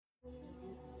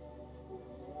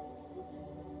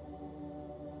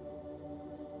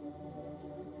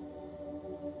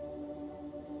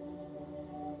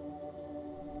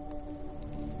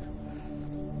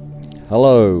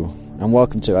Hello and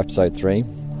welcome to episode 3.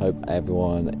 Hope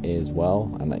everyone is well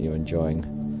and that you're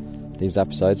enjoying these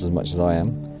episodes as much as I am.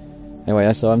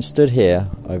 Anyway, so I'm stood here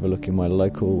overlooking my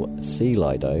local sea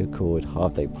lido called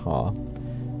Halfday Par.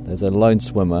 There's a lone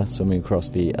swimmer swimming across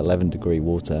the 11-degree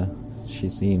water. She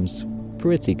seems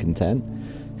pretty content.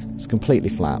 It's completely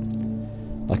flat,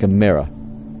 like a mirror.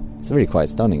 It's really quite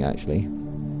stunning, actually.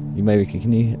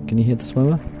 Can you hear the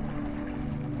swimmer?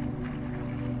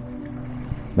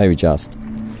 Maybe just.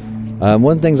 One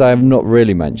of the things I have not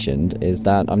really mentioned is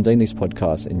that I'm doing these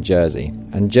podcasts in Jersey.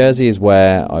 And Jersey is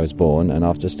where I was born, and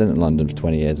after a stint in London for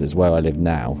 20 years is where I live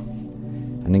now.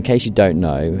 And in case you don't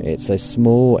know, it's a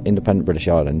small independent British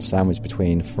island sandwiched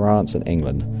between France and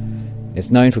England.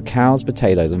 It's known for cows,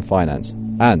 potatoes and finance.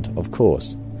 And, of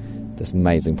course, this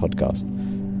amazing podcast.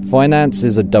 Finance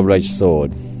is a double-edged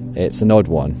sword. It's an odd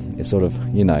one. It's sort of,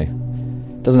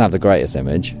 doesn't have the greatest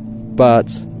image,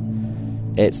 but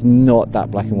it's not that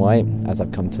black and white, as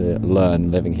I've come to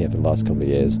learn living here for the last couple of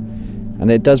years. And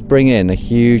it does bring in a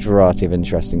huge variety of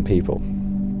interesting people.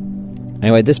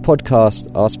 Anyway, this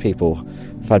podcast asks people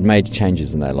who've had major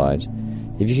changes in their lives.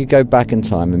 If you could go back in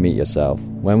time and meet yourself,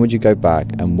 when would you go back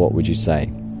and what would you say?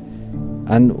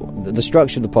 And the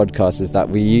structure of the podcast is that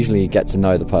we usually get to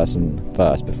know the person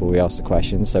first before we ask the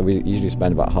questions. So we usually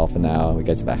spend about half an hour. We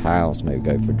go to their house, maybe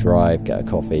go for a drive, get a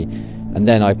coffee, and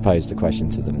then I pose the question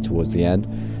to them towards the end.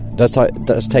 It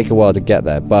does take a while to get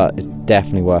there, but it's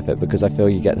definitely worth it because I feel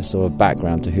you get the sort of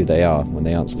background to who they are when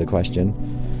they answer the question.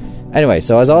 Anyway,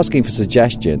 so I was asking for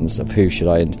suggestions of who should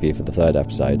I interview for the third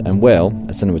episode, and Will,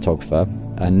 a cinematographer,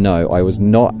 and no, I was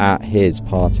not at his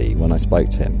party when I spoke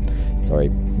to him. Sorry,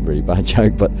 really bad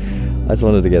joke, but I just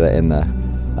wanted to get that in there.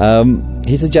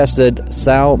 He suggested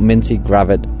Sally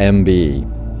Minty-Gravett MBE.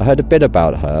 I heard a bit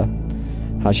about her,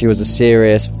 how she was a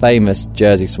serious, famous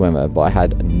Jersey swimmer, but I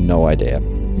had no idea.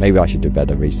 Maybe I should do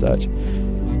better research.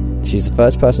 She's the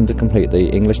first person to complete the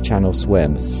English Channel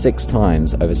swim 6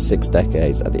 times over 6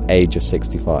 decades at the age of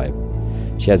 65.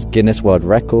 She has Guinness World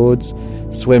Records,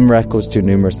 swim records too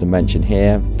numerous to mention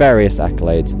here, various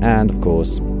accolades, and, of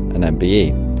course, an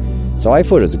M.B.E. So I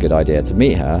thought it was a good idea to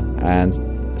meet her and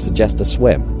suggest a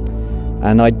swim.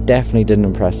 And I definitely didn't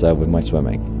impress her with my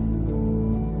swimming.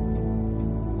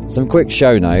 Some quick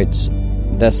show notes.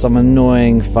 There's some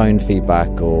annoying phone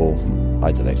feedback or,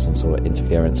 I don't know, some sort of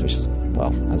interference, which is,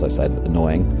 well, as I said,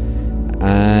 annoying.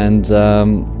 And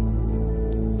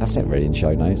that's it really in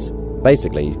show notes.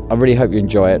 Basically, I really hope you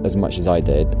enjoy it as much as I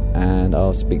did, and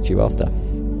I'll speak to you after.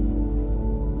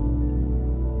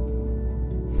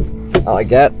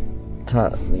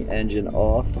 Turn the engine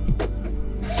off.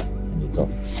 Engine's off.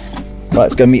 Right,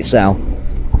 let's go meet Sal.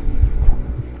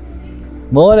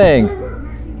 Morning!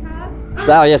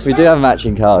 Sal, yes, we do have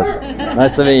matching cars.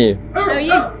 Nice to meet you. How are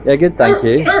you? Yeah, good, thank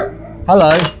you.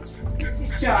 Hello. This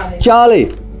is Charlie.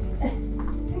 Charlie!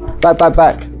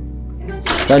 Back.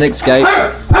 Don't escape.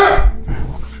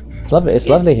 It's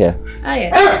lovely here. Oh yeah.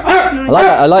 Nice.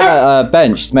 I like that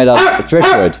bench. It's made out of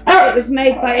driftwood. It was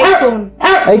made by Acorn.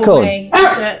 Acorn? It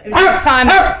was the time.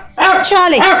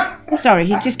 Charlie! Sorry,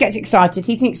 he just gets excited.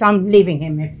 He thinks I'm leaving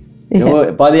him. Yeah,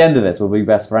 well, by the end of this, we'll be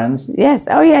best friends. Yes.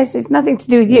 Oh yes, it's nothing to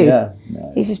do with you. Yeah.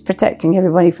 No. He's just protecting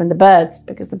everybody from the birds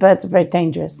because the birds are very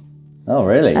dangerous. Oh,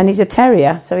 really? And he's a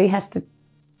terrier, so he has to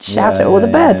shout at all the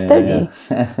birds, don't you?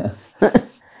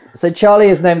 So Charlie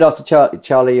is named after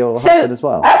Charlie, your husband as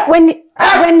well? When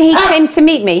he came to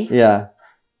meet me, Yeah.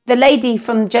 the lady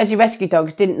from Jersey Rescue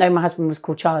Dogs didn't know my husband was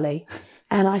called Charlie.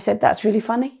 And I said, that's really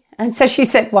funny. And so she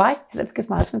said, why? I said, because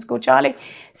my husband's called Charlie.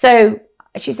 So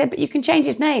she said, but you can change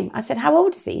his name. I said, how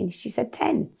old is he? And she said,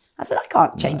 10. I said, I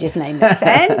can't change his name at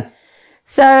 10.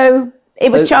 So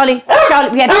it was Charlie.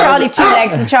 We had Charlie 2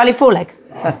 legs and Charlie 4 legs,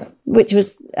 which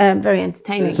was very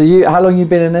entertaining. So how long you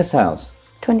been in this house?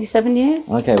 27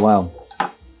 years. Okay, wow.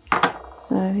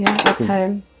 So yeah, that's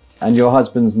home. And your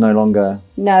husband's no longer...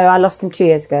 No, I lost him 2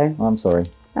 years ago. Oh, I'm sorry.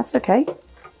 That's okay.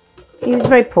 He was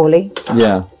very poorly.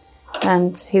 Yeah.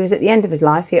 And he was at the end of his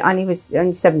life. He was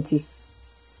only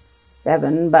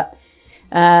 77, but...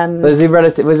 Was he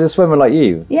relative? Was he a swimmer like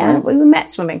you? Yeah, right? we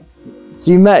met swimming.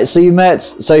 So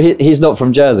he's not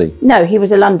from Jersey? No, he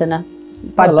was a Londoner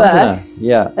by birth. Londoner.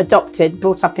 Yeah. Adopted,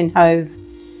 brought up in Hove.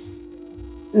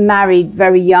 Married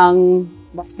very young.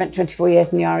 Spent 24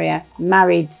 years in the RAF.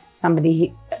 Married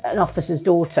somebody, an officer's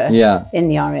daughter in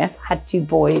the RAF. Had 2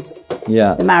 boys.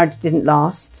 Yeah. The marriage didn't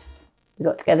last. We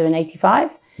got together in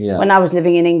 85. Yeah. When I was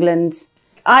living in England.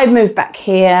 I moved back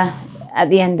here at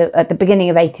the beginning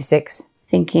of 86,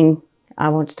 thinking I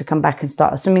wanted to come back and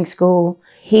start a swimming school.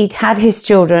 He'd had his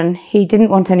children. He didn't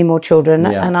want any more children.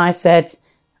 And I said,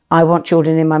 I want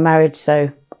children in my marriage,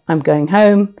 so I'm going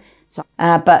home. So,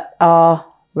 but our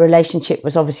relationship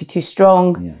was obviously too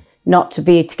strong not to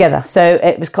be together. So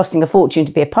it was costing a fortune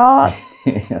to be apart.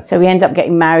 So we ended up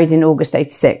getting married in August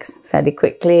 86 fairly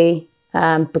quickly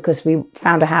because we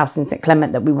found a house in St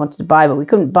Clement that we wanted to buy, but we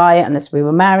couldn't buy it unless we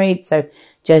were married. So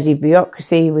Jersey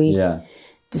bureaucracy, we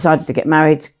decided to get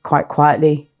married quite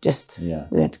quietly. We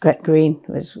went to Gretna Green. It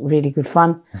was really good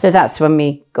fun. So that's when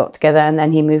we got together, and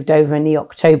then he moved over in the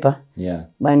October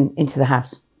when into the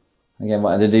house. Again,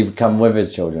 did he come with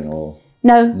his children or?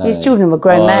 No, his children were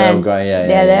grown men. They were grown,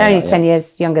 they're only 10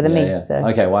 years younger than me. Yeah. So.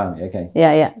 Okay, wow, okay.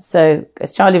 Yeah. So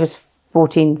Charlie was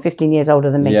 15 years older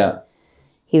than me. Yeah.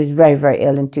 He was very, very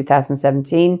ill in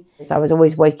 2017. So I was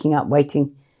always waking up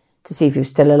waiting to see if he was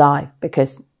still alive,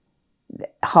 because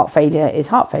heart failure is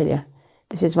heart failure.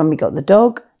 This is when we got the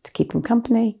dog to keep him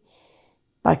company.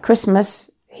 By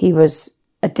Christmas, he was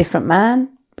a different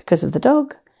man because of the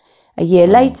dog. A year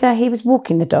later, he was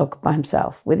walking the dog by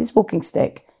himself with his walking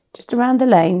stick, just around the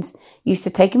lanes. Used to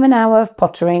take him an hour of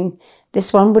pottering.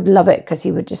 This one would love it because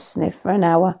he would just sniff for an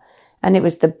hour. And it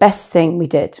was the best thing we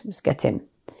did, was get him.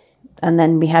 And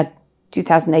then we had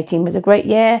 2018 was a great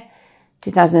year.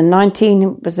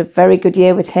 2019 was a very good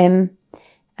year with him.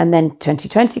 And then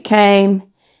 2020 came,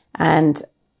 and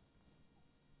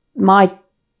my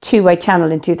two-way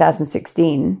channel in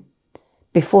 2016,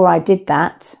 before I did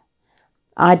that,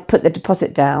 I'd put the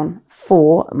deposit down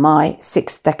for my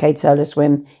 6th decade solo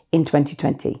swim in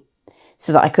 2020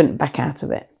 so that I couldn't back out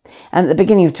of it. And at the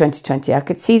beginning of 2020, I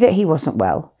could see that he wasn't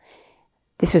well.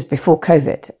 This was before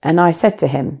COVID. And I said to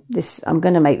him, I'm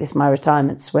going to make this my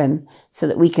retirement swim so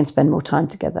that we can spend more time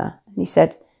together. And he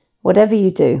said, whatever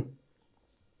you do,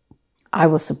 I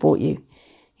will support you.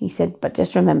 He said, but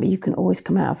just remember, you can always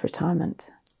come out of retirement.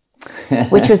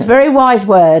 Which was very wise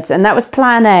words. And that was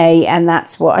plan A, and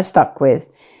that's what I stuck with.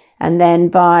 And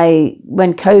then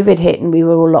when COVID hit and we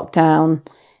were all locked down,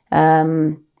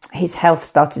 his health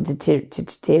started to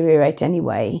deteriorate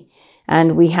anyway.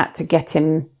 And we had to get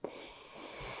him.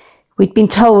 We'd been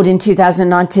told in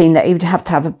 2019 that he would have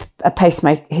to have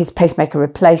his pacemaker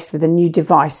replaced with a new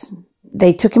device.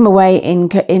 They took him away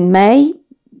in May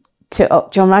to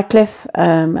John Radcliffe.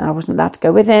 I wasn't allowed to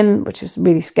go with him, which was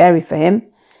really scary for him.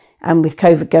 And with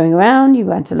COVID going around, you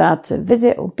weren't allowed to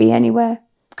visit or be anywhere,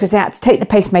 because they had to take the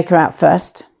pacemaker out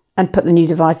first and put the new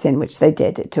device in, which they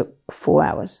did. It took 4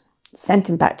 hours. Sent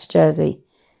him back to Jersey.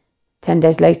 10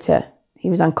 days later, he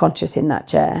was unconscious in that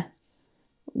chair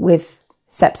with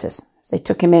sepsis. They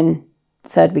took him in the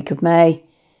 3rd week of May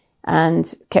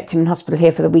and kept him in hospital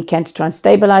here for the weekend to try and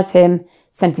stabilise him.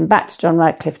 Sent him back to John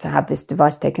Radcliffe to have this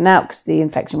device taken out because the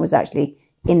infection was actually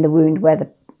in the wound where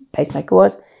the pacemaker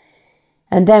was.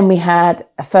 And then we had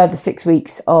a further 6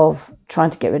 weeks of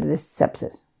trying to get rid of this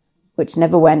sepsis, which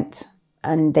never went.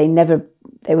 And they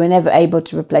were never able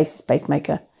to replace his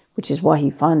pacemaker, which is why he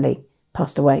finally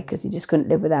passed away, because he just couldn't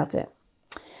live without it.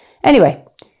 Anyway,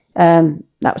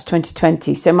 that was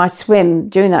 2020. So my swim,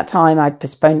 during that time, I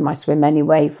postponed my swim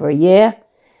anyway for a year.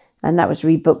 And that was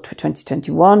rebooked for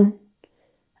 2021.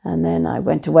 And then I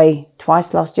went away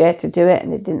twice last year to do it,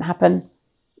 and it didn't happen.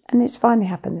 And it's finally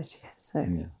happened this year.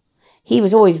 So he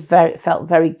was always felt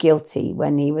very guilty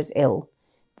when he was ill,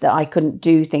 that I couldn't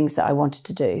do things that I wanted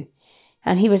to do.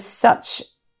 And he was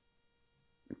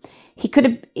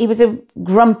he was a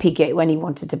grumpy git when he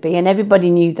wanted to be, and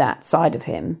everybody knew that side of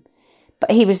him.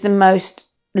 But he was the most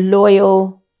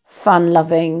loyal,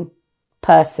 fun-loving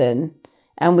person.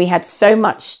 And we had so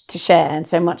much to share and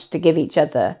so much to give each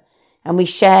other. And we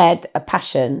shared a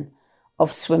passion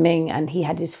of swimming, and he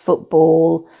had his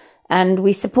football, and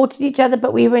we supported each other,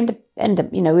 but we were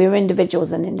we were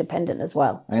individuals and independent as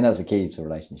well. I think that's the key to a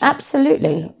relationship.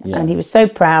 Absolutely. Yeah. And he was so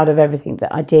proud of everything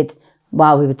that I did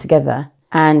while we were together.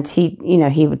 And he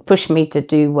would push me to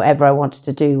do whatever I wanted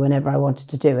to do whenever I wanted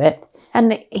to do it.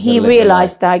 And he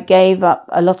realised that I gave up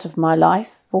a lot of my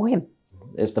life for him.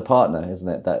 It's the partner, isn't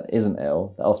it, that isn't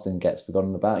ill, that often gets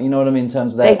forgotten about. You know what I mean, in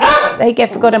terms of that? They get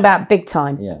forgotten about big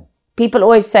time. Yeah. People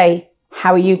always say,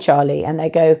 how are you, Charlie? And they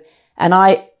go, and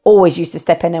I always used to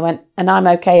step in and went, and I'm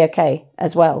okay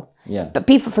as well. Yeah. But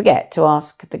people forget to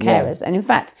ask the carers. Yeah. And in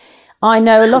fact, I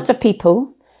know a lot of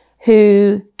people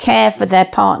who care for their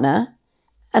partner,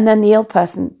 and then the ill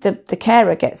person, the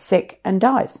carer gets sick and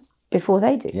dies before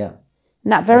they do. Yeah.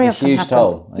 And that very often happens.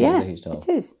 Toll. Yeah, it's a huge toll. It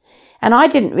is. And I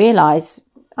didn't realise,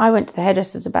 I went to the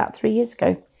hairdressers about 3 years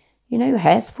ago. You know, your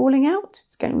hair's falling out.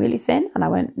 It's getting really thin. And I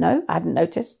went, no, I hadn't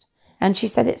noticed. And she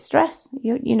said, it's stress.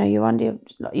 You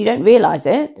don't realise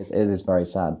it. It is very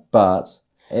sad. But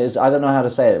it is, I don't know how to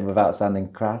say it without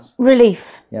sounding crass.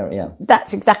 Relief. Yeah.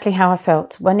 That's exactly how I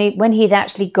felt. When he'd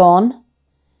actually gone,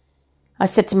 I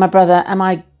said to my brother, am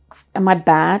I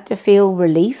bad to feel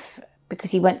relief? Because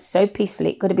he went so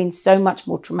peacefully. It could have been so much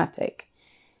more traumatic.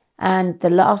 And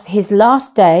his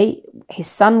last day, his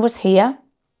son was here.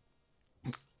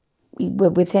 We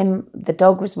were with him. The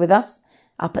dog was with us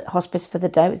up at hospice for the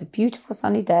day. It was a beautiful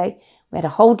sunny day. We had a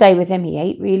whole day with him. He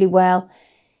ate really well.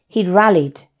 He'd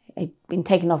rallied. He'd been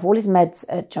taken off all his meds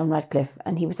at John Radcliffe,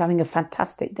 and he was having a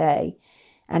fantastic day.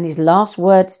 And his last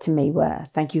words to me were,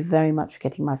 thank you very much for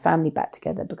getting my family back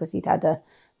together, because he'd had a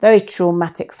very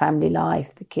traumatic family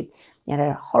life. The kid, he had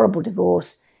a horrible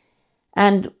divorce.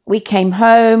 And we came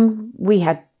home. We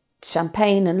had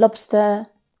champagne and lobster.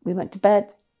 We went to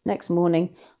bed. Next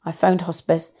morning, I phoned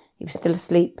hospice. He was still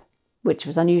asleep, which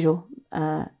was unusual.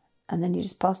 And then he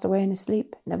just passed away in his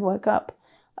sleep. Never woke up.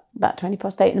 About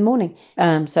 8:20 in the morning.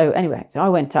 So I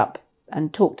went up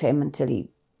and talked to him until he'd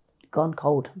gone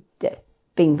cold.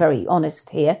 Being very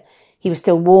honest here, he was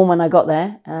still warm when I got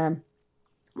there.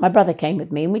 My brother came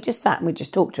with me, and we just sat and we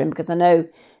just talked to him, because I know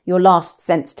your last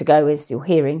sense to go is your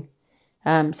hearing.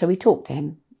 So we talked to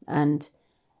him, and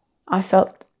I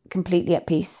felt completely at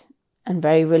peace and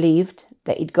very relieved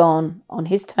that he'd gone on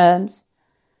his terms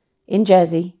in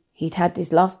Jersey. He'd had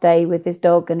his last day with his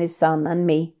dog and his son and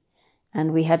me,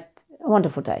 and we had a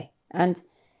wonderful day. And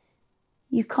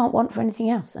you can't want for anything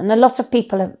else. And a lot of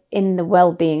people in the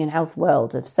well-being and health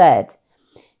world have said,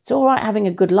 it's all right having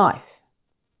a good life,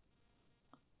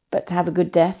 but to have a good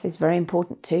death is very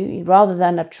important too, rather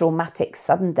than a traumatic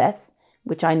sudden death,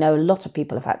 which I know a lot of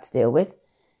people have had to deal with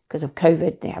because of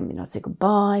COVID. They haven't been able to say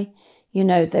goodbye. You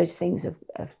know, those things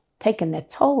have taken their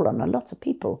toll on a lot of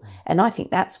people. And I think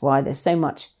that's why there's so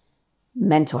much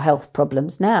mental health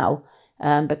problems now,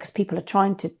 because people are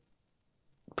trying to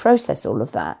process all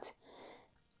of that.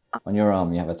 On your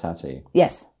arm, you have a tattoo.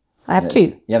 Yes, I have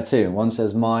two. You have two, and one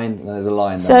says mine, and there's a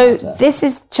line. So this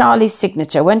is Charlie's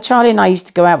signature. When Charlie and I used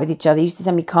to go out with each other, he used to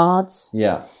send me cards.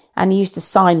 Yeah. And he used to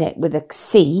sign it with a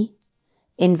C,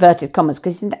 inverted commas,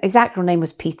 because his actual name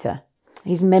was Peter.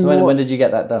 His memoir. So when did you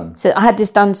get that done? So I had this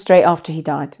done straight after he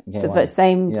died. Okay, The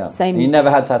same. You never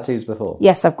had tattoos before?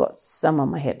 Yes, I've got some on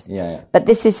my hips. Yeah. But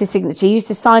this is his signature. He used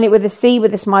to sign it with a C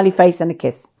with a smiley face and a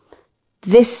kiss.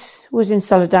 This was in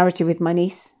solidarity with my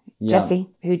niece, Jessie,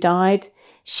 who died.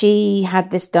 She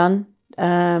had this done.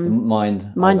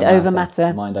 Mind over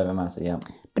matter. Mind over matter, yeah.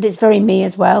 But it's very me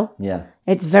as well. Yeah.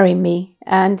 It's very me.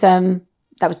 And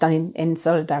that was done in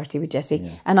solidarity with Jessie.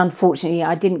 Yeah. And unfortunately,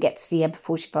 I didn't get to see her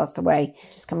before she passed away,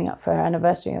 just coming up for her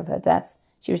anniversary of her death.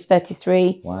 She was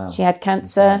 33. Wow. She had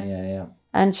cancer. Yeah.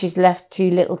 And she's left two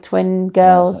little twin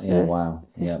girls. Wow.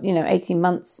 Yeah. 18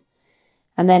 months.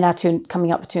 And they're now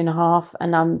coming up for 2.5.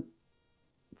 And I'm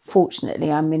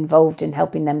involved in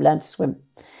helping them learn to swim,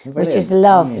 which is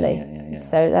lovely. Yeah.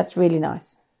 So that's really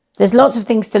nice. There's lots of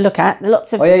things to look at.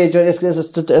 Let's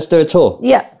do a tour.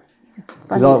 Yeah.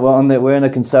 We're in a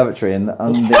conservatory, and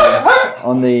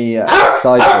on the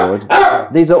sideboard,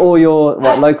 these are all your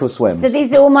local swims. So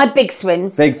these are all my big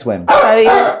swims. Big swims.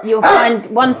 So you'll find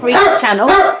one for each channel,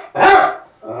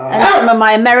 and some of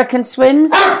my American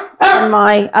swims and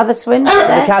my other swims.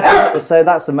 So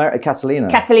that's Catalina.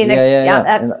 Catalina, yeah,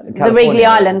 that's the Wrigley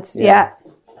Island, yeah.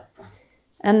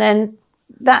 And then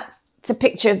that's a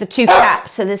picture of the two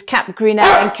caps. So there's Cap Grinet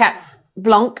and Cap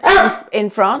Blanc in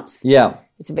France. Yeah.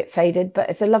 It's a bit faded, but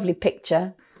it's a lovely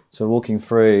picture. So walking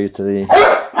through to the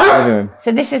living room.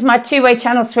 So this is my two-way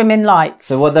channel swimming lights.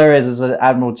 So what there is an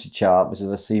Admiralty chart, which is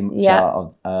a sea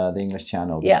chart of the English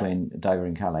Channel between Dover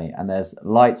and Calais, and there's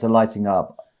lights are lighting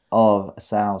up of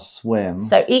Sal's swim.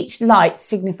 So each light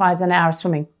signifies an hour of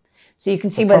swimming. So you can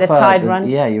see where the tide runs.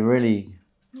 Yeah, you really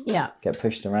get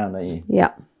pushed around, don't you?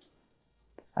 Yeah.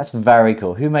 That's very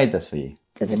cool. Who made this for you?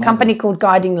 There's a company called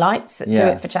Guiding Lights that do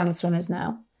it for channel swimmers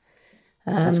now.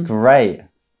 That's great.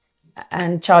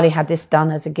 And Charlie had this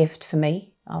done as a gift for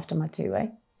me after my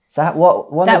two-way. So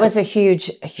that was a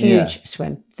huge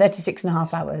swim,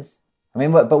 36.5 hours. I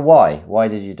mean, but why? Why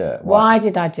did you do it? Why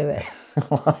did I do it?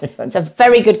 It's a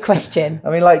very good question.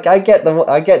 I mean, I get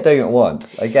doing it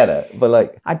once. I get it.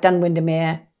 But I'd done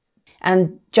Windermere,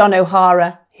 and John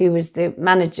O'Hara, who was the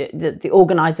manager, the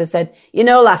organizer, said,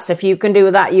 lass, if you can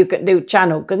do that, you can do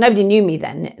channel. Because nobody knew me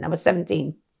then, and I was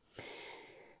 17.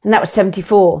 And that was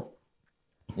 74.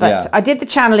 But I did the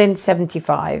channel in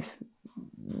 75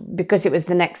 because it was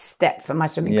the next step for my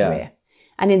swimming career.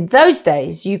 And in those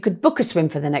days, you could book a swim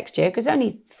for the next year because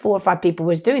only 4 or 5 people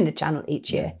was doing the channel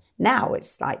each year. Now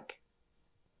it's like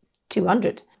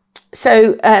 200.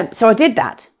 So I did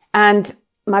that. And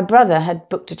my brother had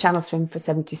booked a channel swim for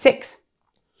 76.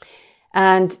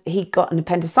 And he got an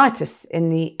appendicitis in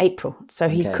the April. So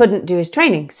he couldn't do his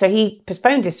training. So he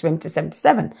postponed his swim to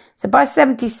 77. So by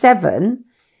 77,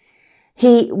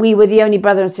 we were the only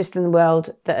brother and sister in the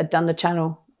world that had done the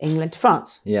Channel England to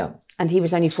France. Yeah. And he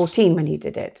was only 14 when he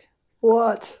did it.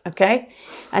 What? Okay.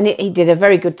 And he did a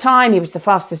very good time. He was the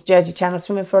fastest Jersey Channel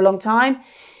swimmer for a long time.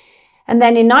 And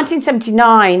then in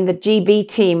 1979, the GB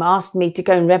team asked me to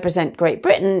go and represent Great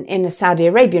Britain in a Saudi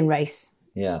Arabian race.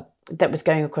 Yeah. That was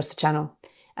going across the channel.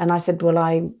 And I said, well,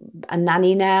 I'm a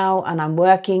nanny now and I'm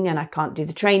working and I can't do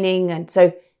the training. And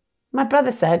so my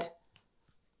brother said,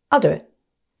 I'll do it.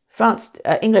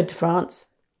 England to France.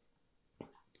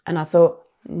 And I thought,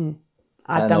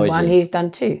 I've done one, he's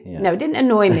done two. Yeah. No, it didn't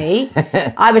annoy me.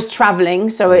 I was traveling,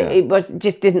 so it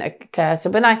just didn't occur.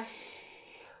 So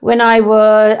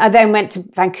I then went to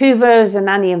Vancouver as a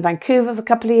nanny in Vancouver for a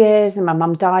couple of years, and my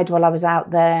mum died while I was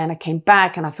out there, and I came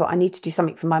back and I thought I need to do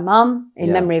something for my mum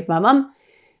in memory of my mum.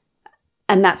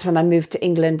 And that's when I moved to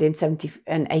England in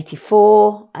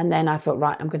 84. And then I thought,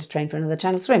 right, I'm going to train for another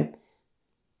Channel swim.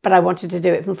 But I wanted to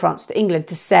do it from France to England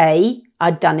to say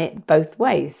I'd done it both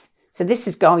ways. So this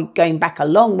is going back a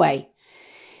long way.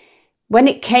 When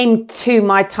it came to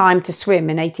my time to swim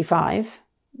in 85,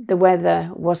 the weather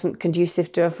wasn't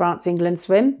conducive to a France-England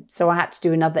swim, so I had to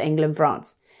do another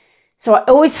England-France. So I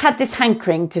always had this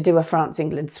hankering to do a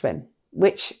France-England swim,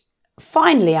 which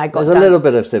finally I got There's done. a little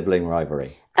bit of sibling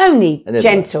rivalry. Only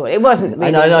gentle. It wasn't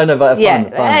really... I know, but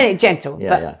fun. Gentle.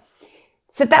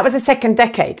 So that was a second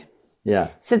decade. Yeah.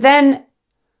 So then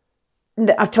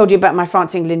I've told you about my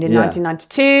France-England in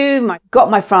 1992. Got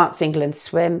my France-England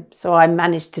swim, so I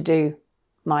managed to do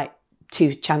my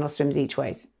 2 Channel swims each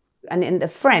ways. And in the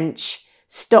French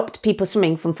stopped people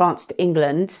swimming from France to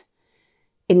England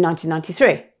in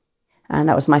 1993. And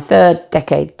that was my 3rd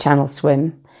decade Channel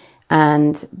swim.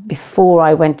 And before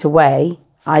I went away,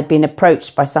 I'd been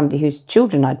approached by somebody whose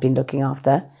children I'd been looking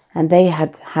after. And they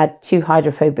had 2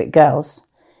 hydrophobic girls.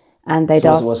 And they'd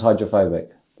asked... What's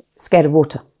hydrophobic? Scared of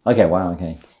water. Okay, wow,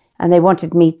 okay. And they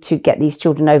wanted me to get these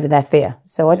children over their fear.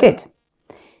 So I did.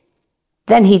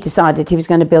 Then he decided he was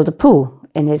going to build a pool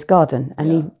in his garden.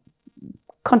 And he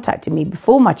contacted me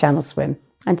before my Channel swim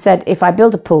and said, if I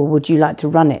build a pool, would you like to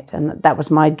run it? And that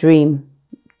was my dream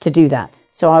to do that.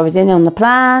 So I was in on the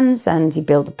plans and he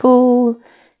built a pool.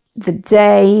 The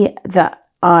day that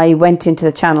I went into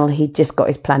the Channel, he just got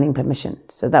his planning permission.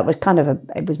 So that was kind of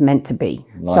it was meant to be.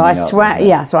 So I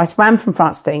swam from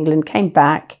France to England, came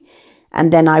back,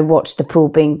 and then I watched the pool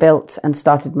being built and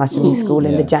started my swimming school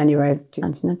in the January of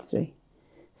 1993.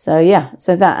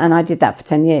 And I did that for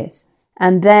 10 years.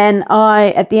 And then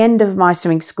at the end of my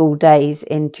swimming school days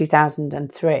in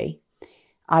 2003,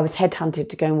 I was headhunted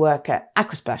to go and work at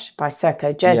Aquasplash by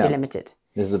Serco Jersey Limited.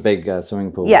 This is a big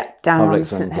swimming pool. Yeah, down on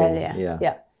St Helier.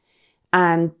 Yeah.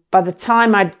 And by the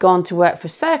time I'd gone to work for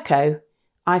Serco,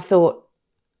 I thought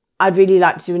I'd really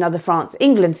like to do another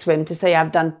France-England swim to say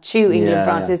I've done 2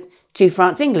 England-Frances, 2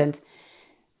 France-England.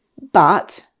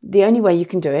 But the only way you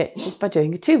can do it is by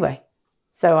doing a 2-way.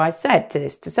 So I said to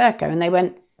Serco, and they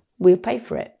went, we'll pay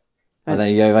for it. Well, there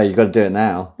you go. You've got to do it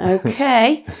now.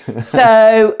 Okay.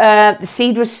 So the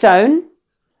seed was sown.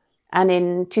 And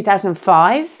in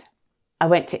 2005, I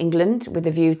went to England with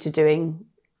a view to doing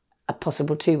a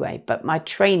possible 2-way. But my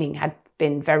training had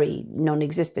been very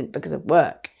non-existent because of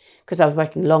work, because I was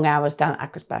working long hours down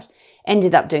at Aquasplash.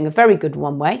 Ended up doing a very good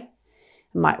 1-way.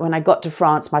 When I got to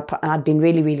France, I'd been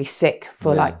really, really sick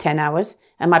for like 10 hours.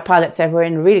 And my pilot said, we're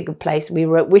in a really good place. We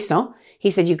were at Wissant. He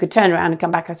said, you could turn around and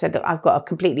come back. I said, look, I've got a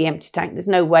completely empty tank. There's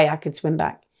no way I could swim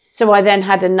back. So I then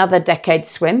had another decade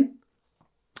swim,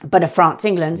 but a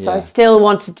France-England. So I still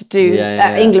wanted to do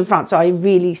England-France. So I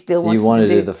really still wanted to do... So you wanted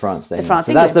to do the France thing.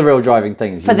 So that's the real driving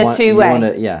thing. For the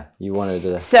 2-way. You wanted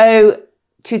to... So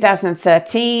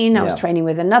 2013, I was training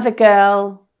with another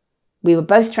girl. We were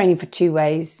both training for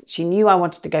 2-ways. She knew I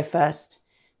wanted to go first.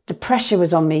 The pressure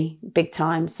was on me big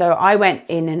time. So I went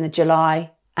in the July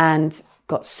and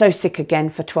got so sick again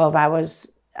for 12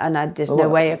 hours. And there's no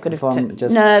way I could have...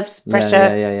 nerves,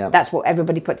 pressure. That's what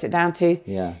everybody puts it down to.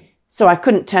 Yeah. So I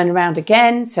couldn't turn around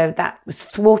again. So that was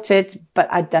thwarted.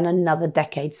 But I'd done another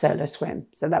decade solo swim.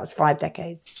 So that was 5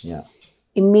 decades. Yeah.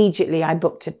 Immediately I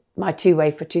booked my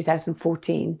 2-way for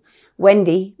 2014.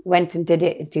 Wendy went and did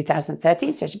it in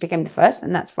 2013. So she became the first,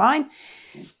 and that's fine.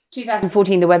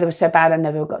 2014, the weather was so bad I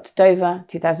never got to Dover.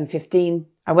 2015,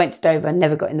 I went to Dover and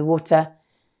never got in the water.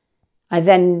 I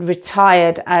then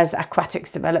retired as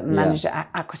aquatics development manager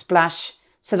at Aquasplash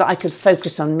so that I could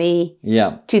focus on me.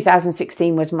 Yeah.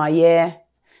 2016 was my year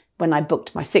when I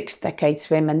booked my 6th decade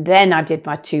swim, and then I did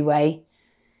my 2-way.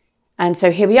 And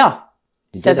so here we are.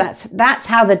 So that's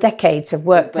how the decades have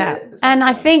worked out. And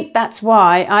I think that's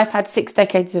why I've had 6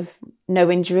 decades of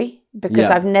no injury, because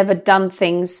I've never done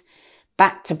things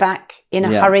back to back in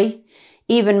a hurry.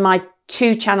 Even my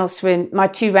 2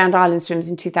 round island swims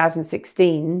in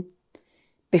 2016,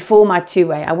 before my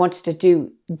 2-way, I wanted to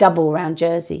do double round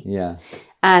Jersey. Yeah.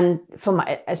 And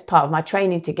as part of my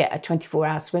training to get a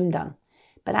 24-hour swim done.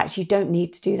 But actually you don't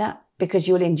need to do that, because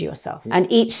you'll injure yourself.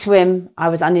 And each swim, I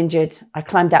was uninjured. I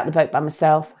climbed out the boat by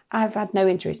myself. I've had no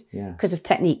injuries because of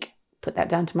technique. Put that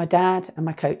down to my dad and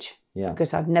my coach,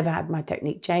 because I've never had my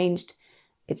technique changed.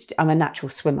 I'm a natural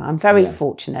swimmer. I'm very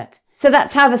fortunate. So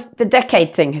that's how the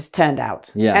decade thing has turned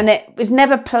out. Yeah. And it was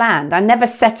never planned. I never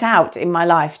set out in my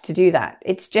life to do that.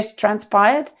 It's just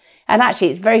transpired. And actually,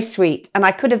 it's very sweet. And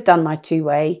I could have done my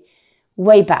 2-way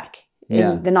way back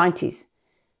in the 90s.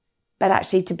 But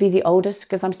actually, to be the oldest,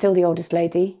 because I'm still the oldest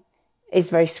lady, is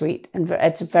very sweet. And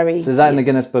it's very... So is that in the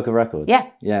Guinness Book of Records? Yeah.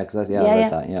 Yeah, because I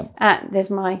read that, yeah.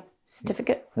 There's my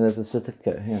certificate. And there's a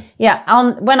certificate, yeah.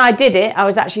 Yeah, when I did it, I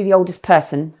was actually the oldest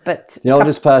person. But the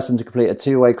oldest person to complete a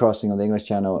 2-way crossing on the English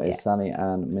Channel is Sally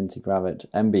Minty-Gravett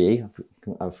MBE.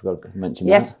 I forgot to mention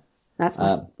that. Yes, that's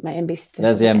my MBE certificate.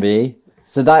 There's the MBE.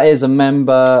 So that is a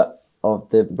member of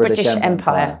the British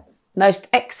Empire. Most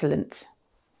excellent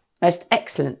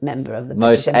member of the British Empire.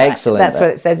 Most excellent. That's what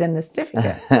it says in the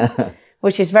certificate,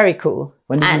 which is very cool.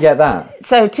 When did you get that?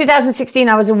 So 2016,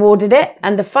 I was awarded it.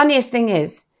 And the funniest thing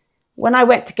is, when I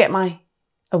went to get my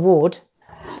award,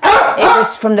 it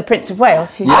was from the Prince of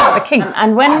Wales, who's the king.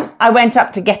 And when I went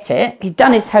up to get it, he'd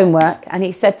done his homework and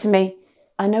he said to me,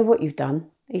 I know what you've done.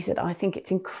 He said, I think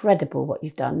it's incredible what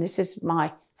you've done. This is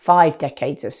my 5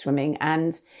 decades of swimming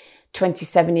and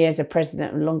 27 years of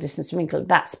president of Long Distance Swimming Club.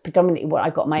 That's predominantly what I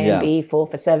got my M.B.E for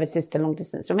services to long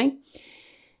distance swimming.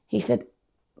 He said,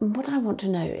 what I want to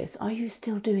know is, are you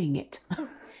still doing it?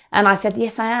 And I said,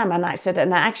 yes, I am. And I said,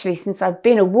 and actually, since I've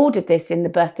been awarded this in the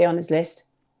birthday honours list,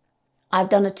 I've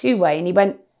done a 2-way. And he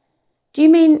went, do you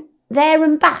mean there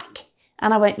and back?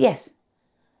 And I went, yes.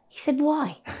 He said,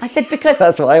 why? I said, because...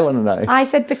 That's what I want to know. I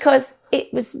said, because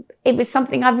it was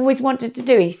something I've always wanted to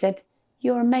do. He said,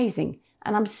 you're amazing.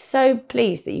 And I'm so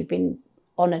pleased that you've been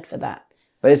honoured for that.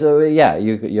 But it's,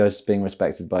 you're being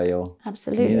respected by your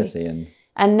community.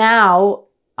 And now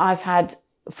I've had,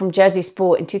 from Jersey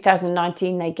Sport in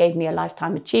 2019, they gave me a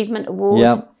Lifetime Achievement Award.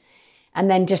 Yeah. And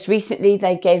then just recently,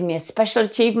 they gave me a Special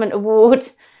Achievement Award,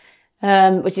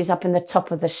 which is up in the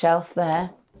top of the shelf there.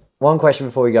 One question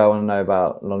before we go, I want to know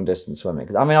about long distance swimming.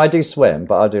 Because I mean, I do swim,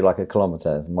 but I'll do like a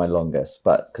kilometre, my longest.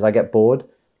 But because I get bored,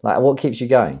 like what keeps you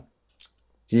going?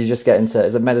 Do you just get into,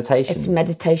 is it meditation? It's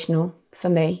meditational for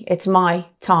me. It's my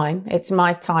time. It's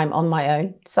my time on my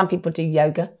own. Some people do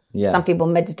yoga. Yeah. Some people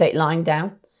meditate lying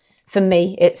down. For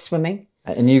me, it's swimming.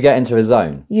 And you get into a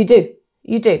zone? You do.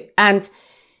 You do. And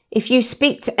if you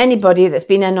speak to anybody that's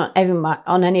been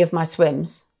on any of my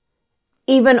swims,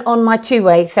 even on my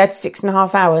 2-way,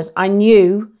 36.5 hours, I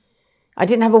knew, I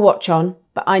didn't have a watch on,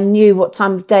 but I knew what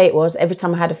time of day it was every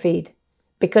time I had a feed,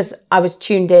 because I was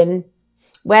tuned in.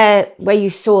 Where you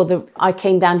saw I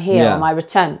came down here on my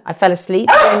return. I fell asleep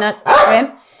during that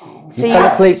swim. So you fell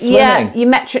asleep swimming?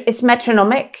 Yeah, it's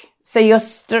metronomic. So your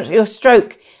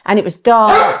stroke, and it was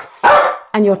dark,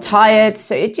 and you're tired.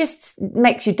 So it just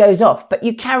makes you doze off. But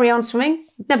you carry on swimming.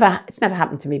 It's never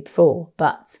happened to me before,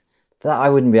 but... That I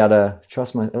wouldn't be able to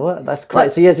trust my... What? That's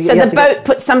crazy. Well, so the boat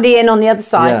puts somebody in on the other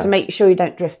side to make sure you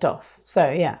don't drift off. So,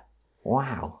 yeah.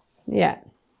 Wow. Yeah.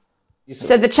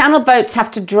 So the channel boats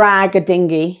have to drag a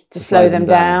dinghy to slow them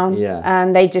down. Yeah.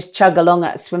 And they just chug along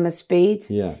at a swimmer's speed.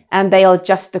 Yeah. And they'll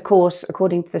adjust the course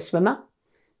according to the swimmer.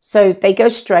 So they go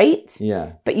straight.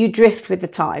 Yeah. But you drift with the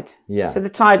tide. Yeah. So the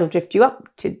tide will drift you up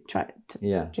to try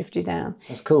to drift you down.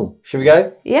 That's cool. Should we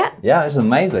go? Yeah. Yeah, this is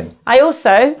amazing. I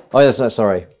also... Oh, yes,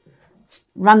 sorry.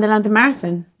 Ran the London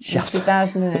Marathon in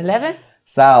 2011.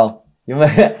 Sal,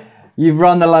 you've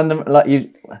run the London...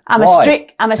 I'm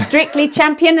a Strictly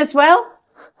champion as well.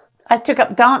 I took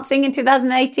up dancing in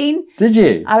 2018. Did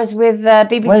you? I was with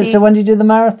BBC. So when did you do the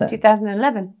marathon?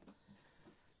 2011.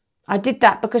 I did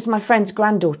that because my friend's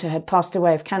granddaughter had passed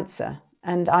away of cancer,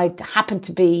 and I happened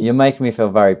to be... You're making me feel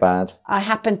very bad. I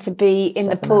happened to be in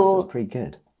the pool. That's pretty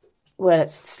good. Well,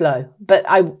 it's slow, but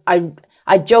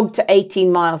I jogged to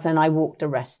 18 miles and I walked the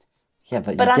rest. Yeah,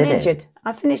 but I'm injured.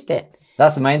 I finished it.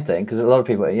 That's the main thing, because a lot of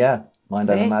people, mind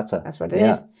over matter. That's what it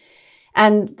is.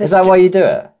 And is that why you do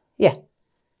it? Yeah.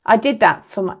 I did that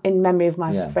in memory of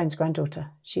my friend's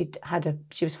granddaughter. She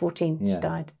was 14, she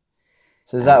died.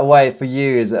 So is that a way, for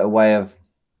you, is it a way of...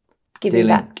 Giving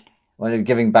back. Well,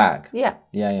 giving back? Yeah.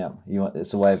 Yeah.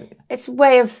 It's a way of... It's a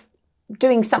way of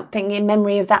doing something in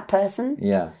memory of that person.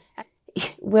 Yeah.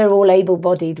 We're all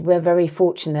able-bodied. We're very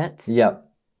fortunate. Yeah.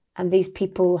 And these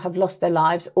people have lost their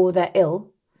lives or they're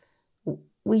ill.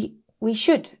 We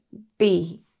should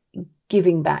be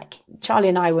giving back. Charlie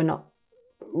and I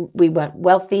we weren't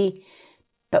wealthy,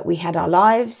 but we had our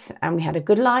lives and we had a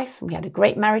good life. We had a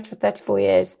great marriage for 34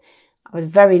 years. I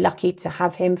was very lucky to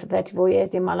have him for 34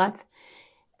 years in my life.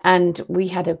 And we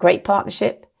had a great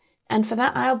partnership. And for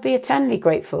that, I'll be eternally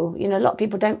grateful. You know, a lot of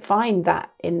people don't find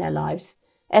that in their lives,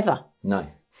 ever. No.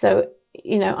 So,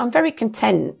 you know, I'm very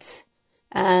content.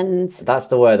 And that's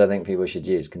the word I think people should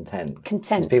use, content.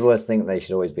 Content. 'Cause people always think they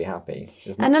should always be happy.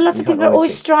 And a lot of people are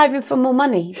always striving for more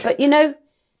money. But, you know,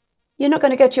 you're not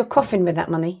going to go to your coffin with that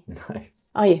money. No.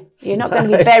 Are you? You're not going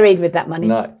to be buried with that money.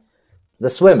 No. The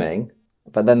swimming,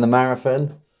 but then the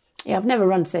marathon. Yeah, I've never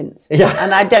run since. Yeah.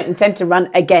 And I don't intend to run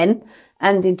again.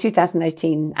 And in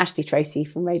 2018, Ashley Tracy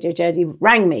from Radio Jersey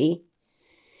rang me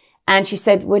and she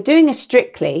said, we're doing a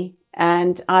Strictly.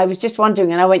 And I was just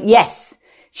wondering, and I went, yes.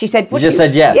 She said, you just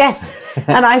said yes. Yes.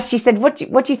 And she said, what do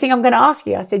you think I'm going to ask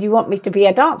you? I said, you want me to be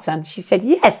a dancer? And she said,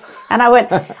 yes. And I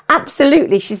went,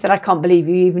 absolutely. She said, I can't believe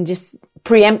you even just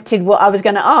preempted what I was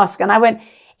going to ask. And I went,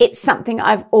 it's something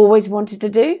I've always wanted to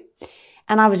do.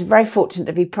 And I was very fortunate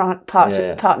to be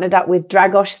partnered up with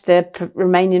Dragos, the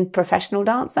Romanian professional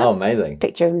dancer. Oh, amazing.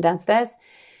 Picture of him downstairs.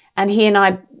 And he and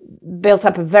I built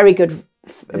up a very good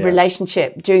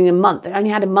relationship during a month. I only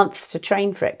had a month to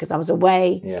train for it because I was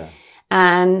away. Yeah.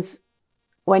 And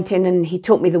went in and he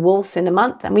taught me the waltz in a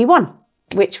month and we won,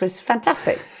 which was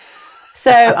fantastic.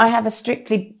 So I have a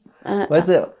Strictly... Where's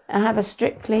it? I have a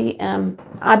Strictly...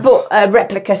 I bought a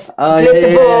replica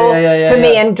glitter ball for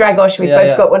me and Dragos. We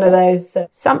both got one of those.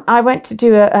 So I went to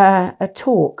do a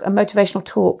talk, a motivational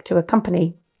talk to a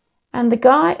company. And the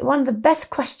guy, one of the best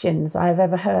questions I've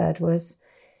ever heard was,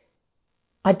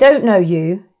 I don't know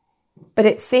you, but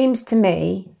it seems to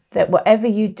me that whatever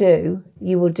you do,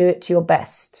 you will do it to your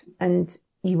best and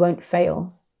you won't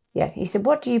fail. Yeah. He said,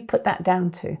 what do you put that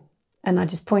down to? And I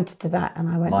just pointed to that and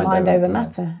I went, mind over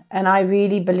matter. And I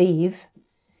really believe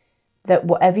that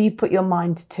whatever you put your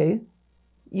mind to,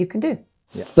 you can do.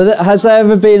 Yeah. But has there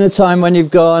ever been a time when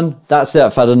you've gone, that's it,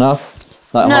 I've had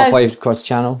enough? Like halfway across the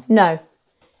channel? No.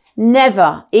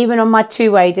 Never. Even on my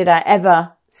two-way did I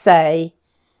ever say,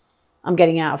 I'm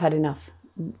getting out, I've had enough.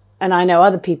 And I know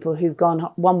other people who've gone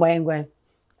one way and going,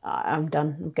 I'm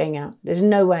done, I'm going out. There's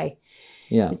no way.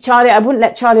 Yeah. Charlie, I wouldn't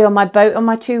let Charlie on my boat on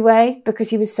my two-way because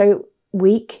he was so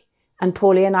weak and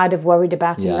poorly and I'd have worried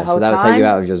about him the whole time. Yeah, so that would take you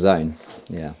out of your zone.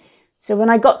 Yeah. So when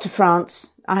I got to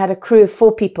France, I had a crew of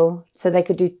 4 people so they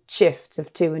could do shifts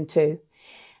of 2 and 2.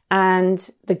 And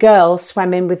the girl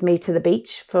swam in with me to the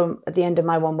beach at the end of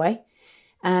my one-way.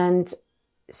 And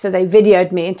so they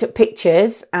videoed me and took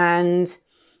pictures and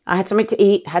I had something to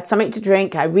eat, had something to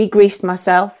drink. I re-greased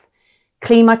myself,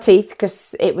 cleaned my teeth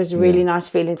because it was a really nice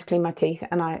feeling to clean my teeth.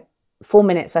 And 4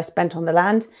 minutes I spent on the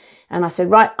land and I said,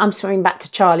 right, I'm swimming back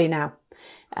to Charlie now.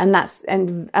 And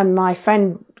and my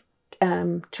friend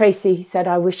Tracy said,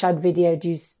 I wish I'd videoed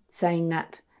you saying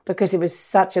that because it was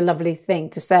such a lovely thing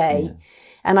to say. Yeah.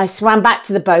 And I swam back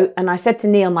to the boat and I said to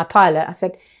Neil, my pilot, I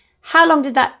said, how long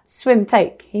did that swim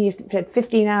take? He said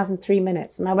 15 hours and 3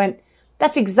 minutes. And I went,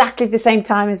 that's exactly the same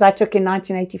time as I took in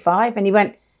 1985. And he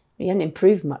went, you haven't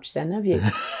improved much then, have you?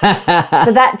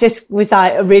 So that just was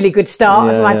like a really good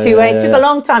start of my two-way. It took a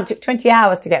long time, it took 20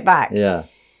 hours to get back. Yeah.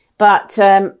 But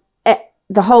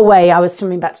the whole way I was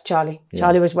swimming back to Charlie. Yeah.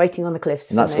 Charlie was waiting on the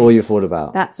cliffs. And that's all you thought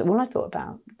about? That's all I thought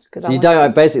about. So you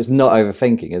don't, basically it's not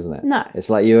overthinking, isn't it? No. It's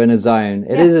like you're in a zone.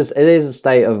 It is a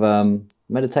state of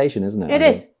meditation, isn't it? It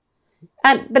is.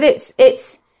 But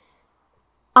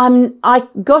I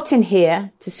got in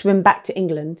here to swim back to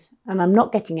England and I'm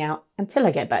not getting out until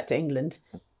I get back to England.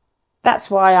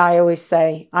 That's why I always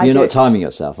say... You're not timing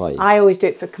yourself, are you? I always do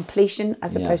it for completion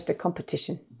as opposed to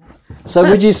competition. So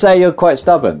would you say you're quite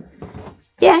stubborn?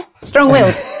 Yeah,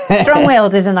 strong-willed.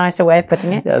 Strong-willed is a nicer way of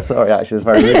putting it. Yeah, sorry, actually, it's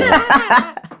very rude.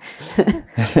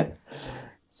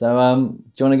 So,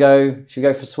 do you want to go? Should we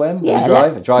go for a swim? Yeah.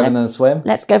 Drive and then a swim?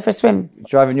 Let's go for a swim.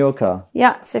 Driving your car?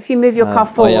 Yeah, so if you move your car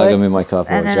forward. Oh, yeah, I'm going to move my car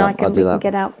forward. And then I'll do that.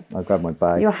 Get out. I'll grab my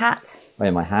bag. Your hat. Oh,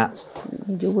 yeah, my hat.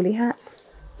 Your woolly hat.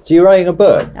 So you're writing a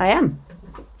book? I am.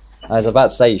 I was about to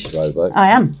say you should write a book.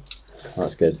 I am. Oh,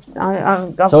 that's good.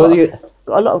 I've got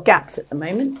a lot of gaps at the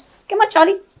moment. Come on,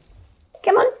 Charlie.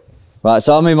 Come on. Right,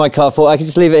 so I'll move my car forward. I can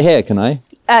just leave it here, can I?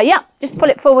 Yeah, just pull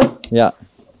it forward. Yeah.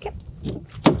 Okay.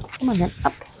 Come on then,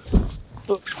 up.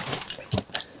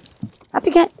 Up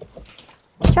you get.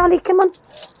 Charlie, come on.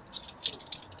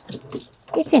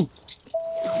 Get in.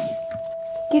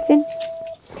 Get in.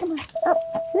 Come on. Oh,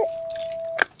 that's it.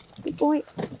 Good boy.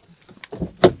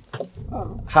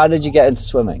 Oh. How did you get into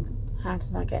swimming? How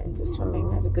did I get into swimming?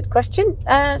 That's a good question.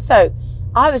 So,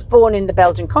 I was born in the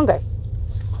Belgian Congo.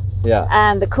 Yeah.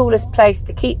 And the coolest place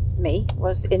to keep me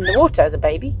was in the water as a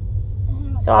baby.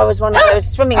 So I was one of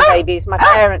those swimming babies. My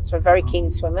parents were very keen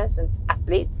swimmers and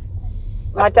athletes.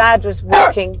 My dad was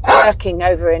working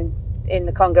over in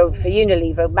the Congo for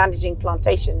Unilever, managing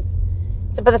plantations.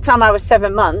 So by the time I was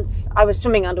 7 months, I was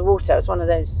swimming underwater. I was one of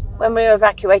those. When we were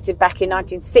evacuated back in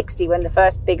 1960, when the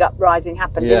first big uprising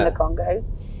happened in the Congo,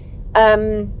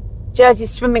 Jersey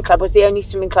Swimming Club was the only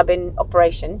swimming club in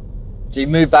operation. So you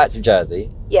moved back to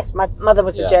Jersey? Yes, my mother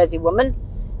was a Jersey woman.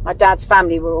 My dad's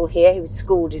family were all here. He was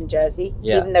schooled in Jersey.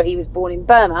 Even though he was born in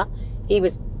Burma, he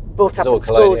was brought up and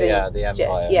schooled in the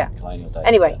Empire. Colonial days.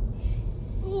 Anyway,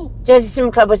 Jersey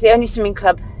Swimming Club was the only swimming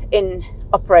club in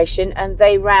operation, and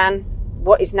they ran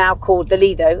what is now called the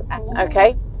Lido,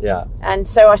 okay? Yeah. And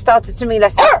so I started swimming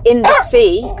lessons in the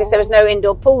sea, because there was no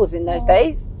indoor pools in those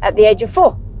days, at the age of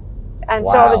 4. And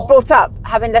so I was brought up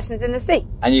having lessons in the sea.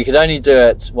 And you could only do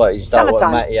it, you start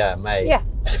summertime. May. Yeah.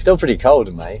 It's still pretty cold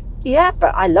in May. Yeah,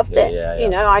 but I loved it. You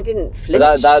know, I didn't flinch.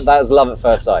 So that was love at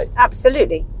first sight?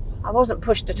 Absolutely. I wasn't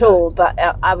pushed at all, but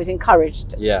I was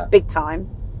encouraged big time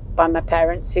by my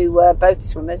parents, who were both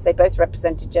swimmers. They both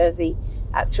represented Jersey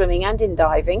at swimming and in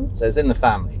diving. So it's in the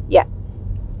family? Yeah.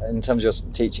 In terms of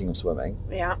your teaching of swimming?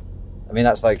 Yeah. I mean,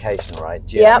 that's vocational, right?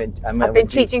 I've been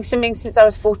teaching swimming since I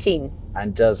was 14.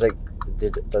 And does it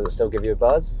still give you a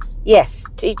buzz? Yes,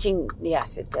 teaching,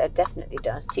 yes, it definitely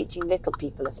does. Teaching little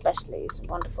people especially is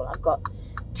wonderful. I've got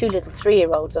 2 little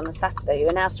 3-year-olds on a Saturday who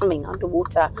are now swimming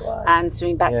underwater and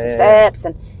swimming back the steps.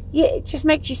 And it just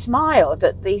makes you smile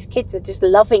that these kids are just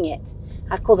loving it.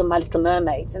 I call them my little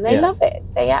mermaids, and they love it.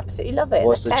 They absolutely love it.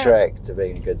 What's the trick to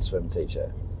being a good swim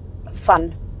teacher?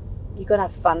 Fun. You've got to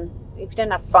have fun. If you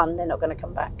don't have fun, they're not going to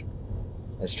come back.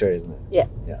 That's true, isn't it? Yeah.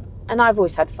 And I've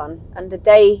always had fun. And the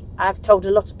day I've told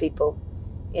a lot of people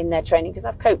in their training, because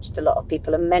I've coached a lot of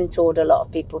people and mentored a lot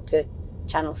of people to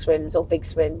channel swims or big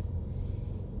swims.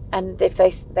 And if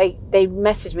they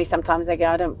message me sometimes, they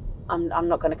go, I'm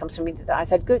not going to come swimming today. I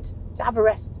said, good, to have a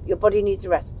rest. Your body needs a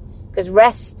rest, because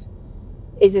rest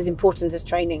is as important as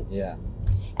training. Yeah.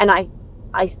 And I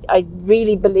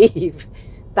really believe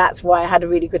that's why I had a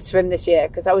really good swim this year,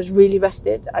 because I was really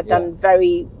rested. I'd done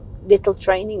very little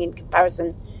training in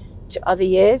comparison to other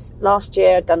years. Last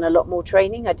year I'd done a lot more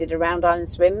training. I did a round island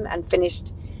swim and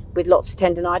finished with lots of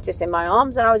tendonitis in my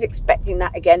arms, and I was expecting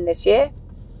that again this year.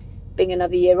 Being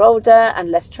another year older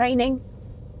and less training,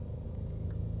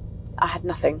 I had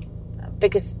nothing,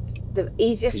 because the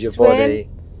easiest swim,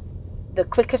 the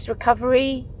quickest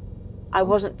recovery, I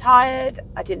wasn't tired,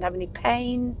 I didn't have any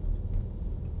pain,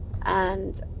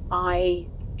 and I'm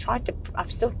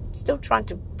still trying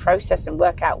to process and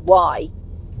work out why.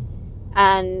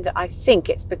 And I think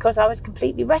it's because I was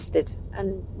completely rested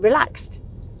and relaxed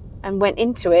and went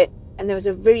into it, and there was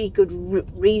a really good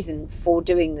reason for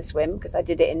doing the swim, because I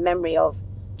did it in memory of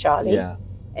Charlie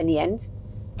in the end,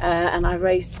 and I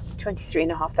raised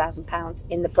 £23,500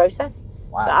 in the process.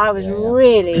 Wow. So I was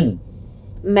really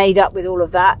made up with all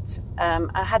of that.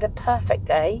 I had a perfect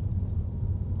day,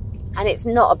 and it's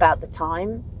not about the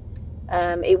time.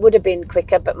 It would have been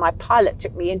quicker, but my pilot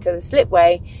took me into the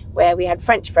slipway where we had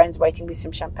French friends waiting with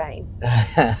some champagne.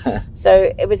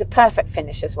 So it was a perfect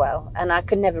finish as well, and I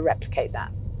could never replicate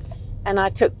that. And I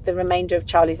took the remainder of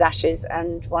Charlie's ashes,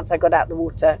 and once I got out the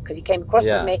water, because he came across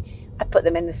with me, I put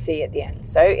them in the sea at the end.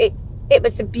 So it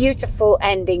was a beautiful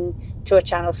ending to a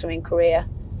channel swimming career.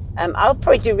 I'll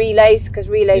probably do relays, because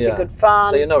relays are good fun.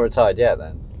 So you're not retired yet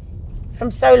then? From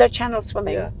solo channel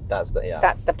swimming. Yeah, that's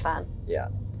the plan. Yeah.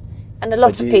 And a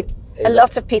lot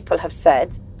of people have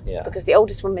said, because the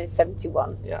oldest woman is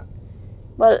 71. Yeah.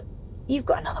 Well, you've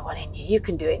got another one in you. You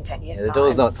can do it in 10 years' time. The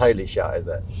door's not totally shut, is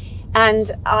it?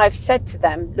 And I've said to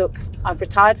them, look, I've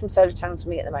retired from solo channel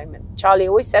swimming at the moment. Charlie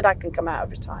always said I can come out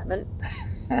of retirement.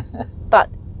 But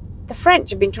the French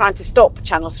have been trying to stop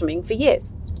channel swimming for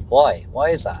years. Why? Why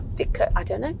is that? Because, I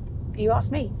don't know. You ask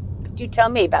me. You tell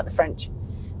me about the French.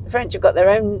 The French have got their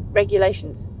own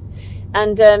regulations.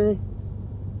 And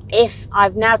if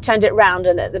I've now turned it around,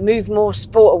 and at the Move More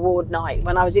Sport Award night,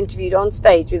 when I was interviewed on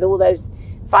stage with all those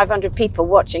 500 people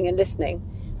watching and listening,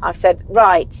 I've said,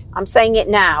 right, I'm saying it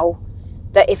now,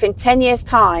 that if in 10 years'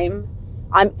 time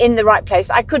I'm in the right place,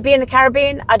 I could be in the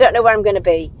Caribbean, I don't know where I'm going to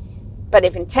be. But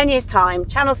if in 10 years' time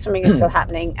channel swimming is still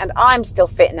happening and I'm still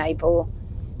fit and able,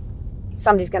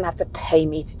 somebody's going to have to pay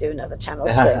me to do another channel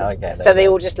swim. Okay, so they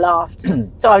all just laughed.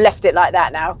 So I've left it like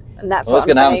that now. And that's I was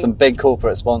what I'm going to have saying. some big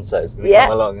corporate sponsors going to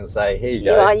come along and say, here you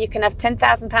go. You can have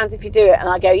 £10,000 if you do it. And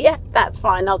I go, yeah, that's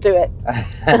fine, I'll do it.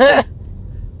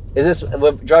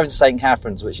 We're driving to St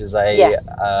Catherine's, which is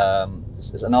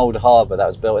it's an old harbour that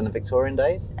was built in the Victorian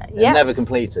days. Yeah. Never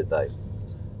completed though.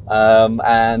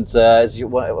 Is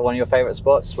one of your favourite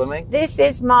spots swimming? This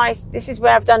is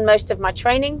where I've done most of my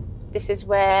training. This is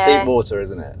where... It's deep water,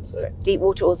 isn't it? So. Deep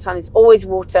water all the time. There's always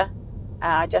water.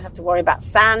 I don't have to worry about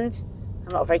sand.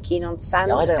 I'm not very keen on sand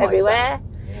everywhere. Like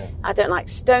sand. Yeah. I don't like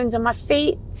stones on my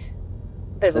feet.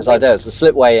 So it's ideal. It's a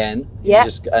slipway in. Yeah.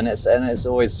 And it's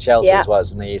always sheltered as well.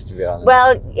 It's in the east of the island.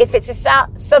 Well, if it's a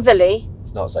southerly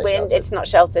it's not so wind, sheltered. it's not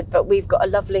sheltered. But we've got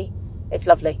it's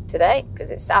lovely today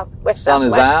because it's southwest. Sun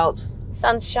is out.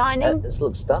 Sun's shining. This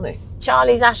looks stunning.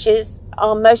 Charlie's ashes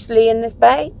are mostly in this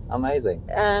bay. Amazing.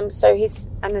 So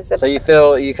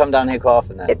you come down here quite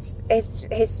often then?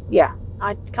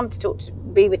 I come to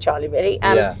be with Charlie really.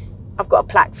 I've got a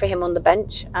plaque for him on the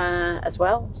bench as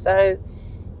well. So,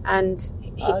 and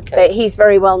he's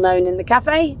very well known in the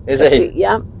cafe. Is he?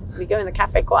 So we go in the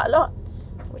cafe quite a lot,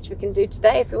 which we can do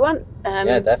today if we want.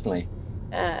 Yeah, definitely.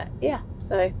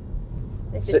 So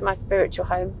this is my spiritual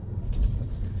home.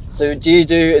 So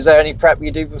is there any prep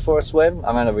you do before a swim?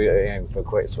 I mean, we're going for a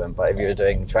quick swim, but if you were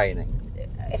doing training?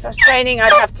 If I was training,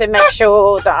 I'd have to make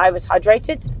sure that I was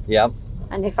hydrated. Yeah.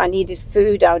 And if I needed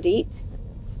food, I would eat.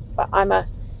 But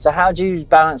So how do you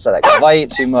balance that? Because if I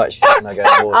eat too much when I go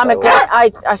in water...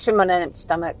 I swim on an empty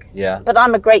stomach. Yeah. But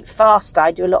I'm a great faster.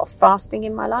 I do a lot of fasting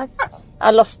in my life.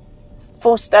 I lost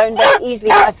 4 stone very easily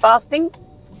by fasting.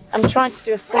 I'm trying to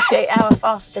do a 48-hour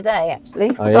fast today,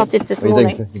 actually. Started this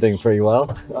morning. You're doing pretty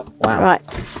well. Wow. Right.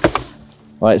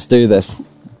 Right, let's do this.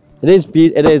 It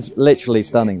is literally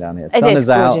stunning down here. The sun is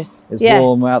gorgeous. Out. It's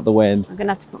warm, we're out the wind. I'm going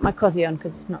to have to put my cosy on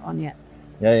because it's not on yet.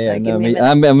 Yeah.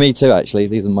 So Me too, actually.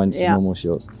 These are my normal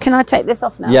shorts. Can I take this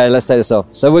off now? Yeah, let's take this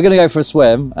off. So we're going to go for a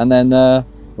swim and then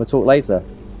we'll talk later.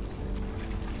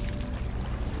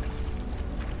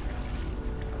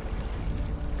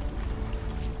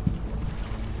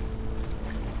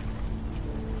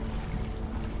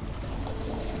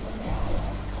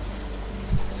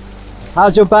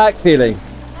 How's your back feeling?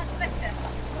 Much better.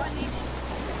 What I needed.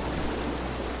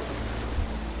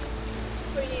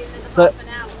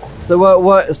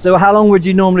 3.5 hours. So how long would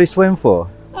you normally swim for?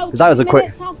 Because that was a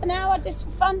quick... half an hour just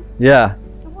for fun. Yeah.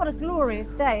 What a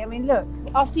glorious day. I mean, look,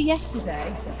 after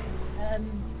yesterday...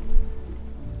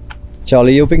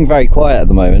 Charlie, you're being very quiet at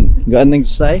the moment. You got anything to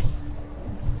say?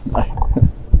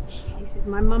 This is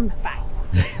my mum's back.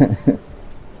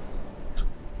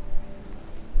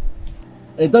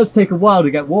 It does take a while to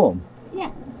get warm.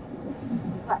 Yeah.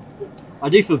 I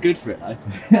do feel good for it though.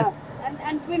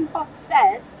 And Wim Hof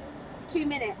says 2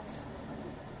 minutes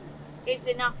is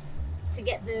enough to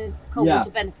get the cold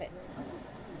water benefits.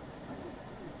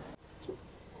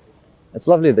 It's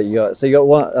lovely that you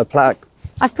got a plaque.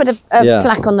 I've put a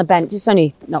plaque on the bench. It's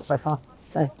only not very far,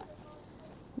 so.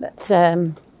 But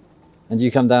and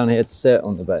you come down here to sit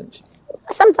on the bench?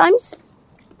 Sometimes.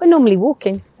 We're normally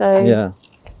walking, so. Yeah.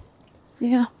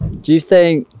 Yeah. Do you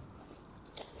think,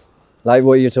 like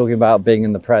what you're talking about, being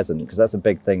in the present, because that's a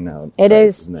big thing now. It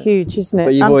is huge, isn't it?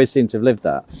 But you've always seemed to have lived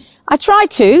that. I try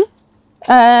to,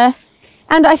 and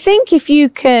I think I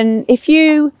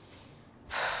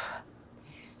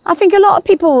think a lot of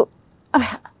people,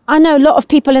 I know a lot of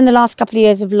people in the last couple of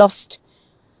years have lost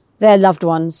their loved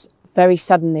ones very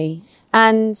suddenly,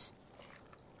 and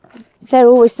they're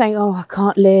always saying, oh, I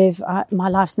can't live, my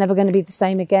life's never going to be the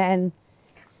same again.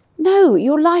 No,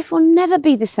 your life will never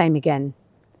be the same again.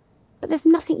 But there's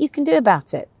nothing you can do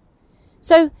about it.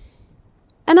 So,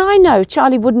 and I know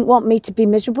Charlie wouldn't want me to be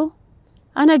miserable.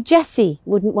 I know Jessie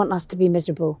wouldn't want us to be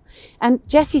miserable. And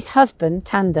Jessie's husband,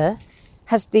 Tanda,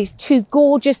 has these 2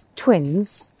 gorgeous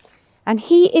twins. And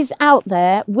he is out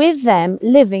there with them,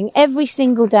 living every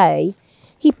single day.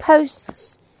 He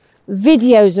posts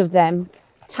videos of them,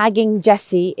 tagging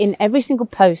Jessie in every single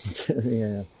post.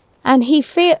 Yeah. And he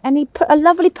put a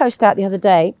lovely post out the other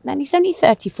day, and he's only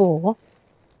 34,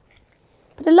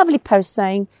 but a lovely post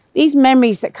saying, these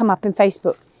memories that come up in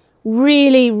Facebook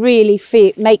really, really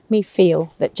make me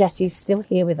feel that Jessie's still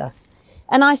here with us.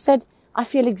 And I said, I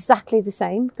feel exactly the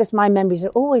same, because my memories are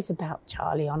always about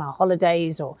Charlie on our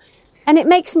holidays, and it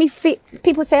makes me feel,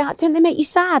 people say, oh, don't they make you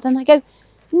sad? And I go,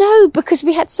 no, because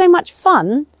we had so much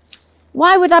fun.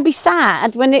 Why would I be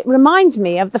sad when it reminds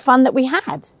me of the fun that we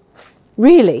had?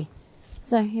 Really?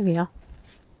 So here we are.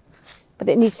 But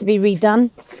it needs to be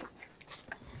redone.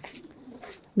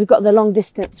 We've got the long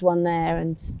distance one there,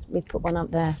 and we put one up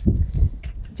there.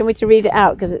 you want me to read it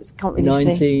out because it's can't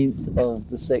really see. 19th of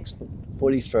the 6th,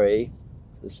 43,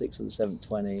 the 6th of the 7th,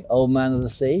 20. Old Man of the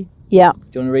Sea. Yeah. Do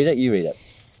you want to read it? You read it.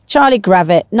 Charlie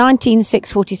Gravett,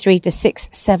 19/6/43 to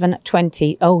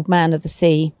 6/7/20, Old Man of the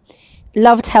Sea.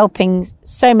 Loved helping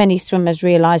so many swimmers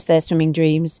realise their swimming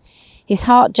dreams. His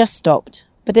heart just stopped,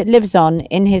 but it lives on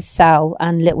in his Sal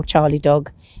and little Charlie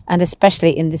dog, and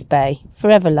especially in this bay.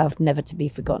 Forever loved, never to be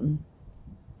forgotten.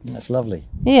 That's lovely.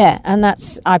 Yeah, and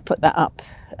I put that up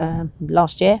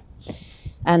last year,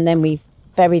 and then we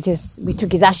buried we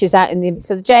took his ashes out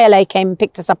so the JLA came and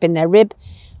picked us up in their rib,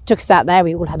 took us out there,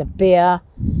 we all had a beer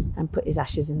and put his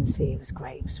ashes in the sea. It was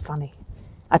great, it was funny.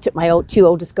 I took my two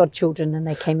oldest godchildren and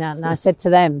they came out and I said to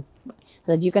them, I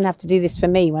said, you're going to have to do this for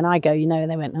me when I go, and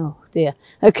they went, oh dear,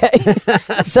 okay.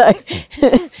 So,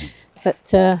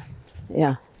 but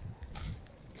yeah.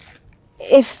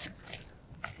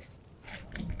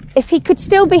 If he could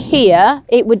still be here,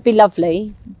 it would be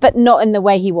lovely, but not in the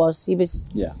way he was. He was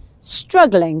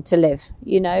struggling to live,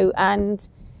 and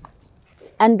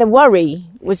the worry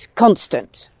was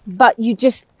constant. But you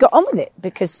just got on with it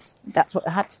because that's what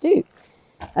I had to do.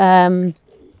 And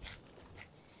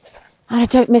I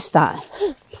don't miss that,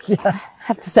 I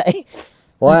have to say.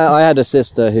 Well, I had a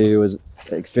sister who was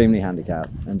extremely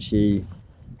handicapped, and she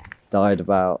died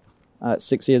about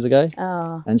 6 years ago.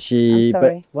 Oh, and she,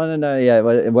 I'm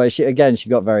sorry. She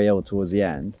got very ill towards the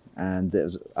end, and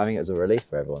I think it was a relief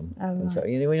for everyone. Oh, and so,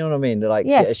 right. you know what I mean? Like,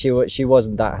 yes. she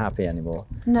wasn't that happy anymore.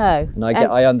 No. And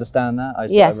I understand that. I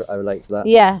relate to that.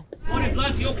 Yeah. Morning,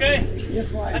 lads, you okay?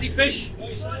 Yes, fine. Any fish?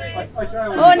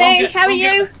 Morning, how are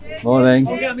you? Morning.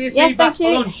 I'll get me a Yes, back thank you.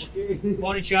 for lunch.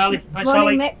 Morning, Charlie. Hi, Morning,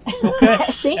 Sally. Mick. Okay.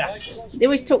 See? They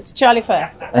always talk to Charlie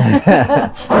first.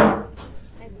 Hello,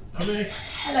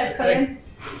 Colin.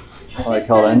 Hi,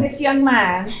 Colin. This young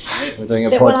man We're doing a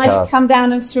that when I podcast. come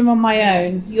down and swim on my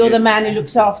own, you're the man who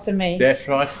looks after me. That's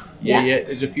right. Yeah. Yeah.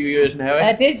 There's a few years now.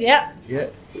 It is, yeah.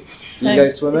 Yeah. So, you go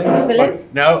swimming? This is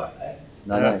Philip. No.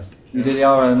 No. You do the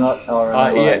RN.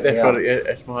 Yeah, that's right. Yeah,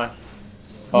 that's my His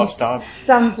pastime.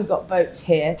 sons have got boats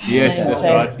here. Yes, that's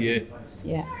so, right. Yeah.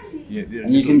 Yeah. Yeah.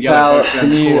 And you can tell.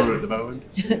 At the moment.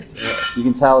 You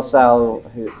can tell Sal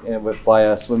by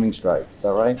a swimming stroke. Is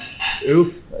that right?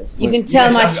 Ooh. You can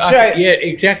tell my stroke. Yeah,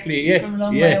 exactly. Yeah. From a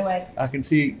long yeah. way away. I can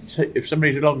see if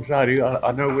somebody's alongside you.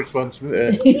 I know which one's.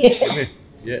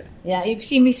 Yeah. Yeah, you've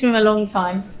seen me swim a long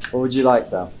time. What would you like,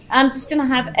 Sal? I'm just going to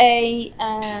have a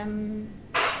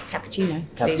cappuccino,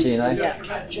 please. Cappuccino? Yeah.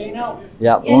 Cappuccino.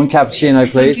 Yeah, Yes. one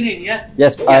cappuccino, please. Drinking in, yeah?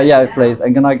 Yes, yeah, please.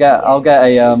 And I'll get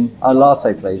a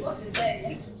latte, please.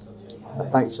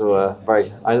 Thanks for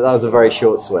that was a very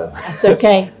short swim. It's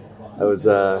okay. It was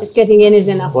Just getting in is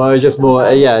enough. well, it was just more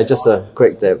just a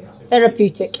quick dip.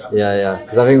 Therapeutic. Yeah,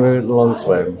 because I think with a long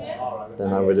swim,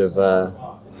 then I would have.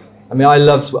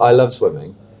 I love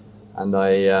swimming, and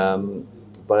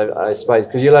but I suppose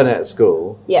because you learn it at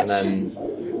school, Yeah. and then,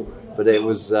 but it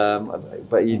was,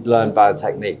 but you learn bad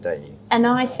technique, don't you? And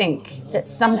I think that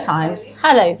sometimes,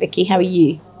 hello Vicky, how are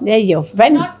you? There's your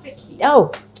friend. Not Vicky.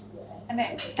 Oh,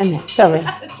 Annette. sorry.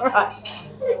 That's right.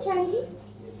 Hello, Charlie.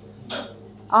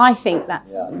 I think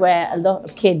that's where a lot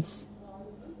of kids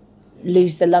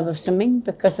lose the love of swimming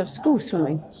because of school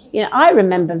swimming. I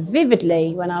remember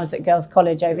vividly when I was at Girls'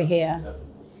 College over here,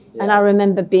 and I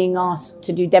remember being asked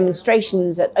to do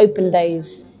demonstrations at open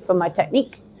days for my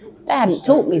technique. They hadn't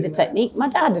taught me the technique. My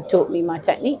dad had taught me my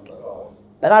technique,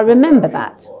 but I remember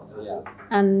that.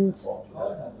 And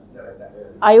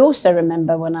I also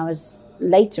remember when I was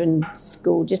later in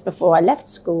school, just before I left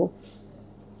school,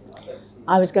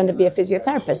 I was going to be a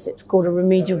physiotherapist. It's called a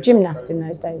remedial gymnast in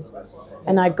those days.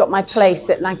 And I got my place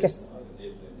at Lancaster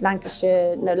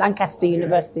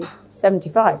University,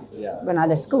 75, when I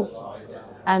left school.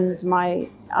 And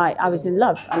I was in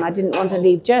love, and I didn't want to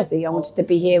leave Jersey. I wanted to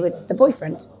be here with the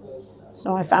boyfriend.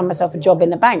 So I found myself a job in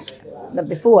the bank. But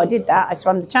before I did that, I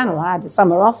swam the Channel. I had a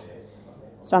summer off,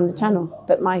 swam the Channel.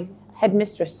 But my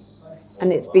headmistress,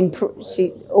 and it's been,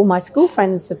 all my school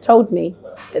friends have told me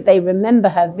that they remember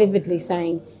her vividly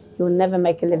saying, "You'll never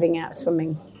make a living out of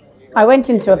swimming." I went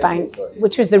into a bank,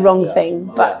 which was the wrong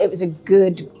thing, but it was a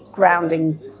good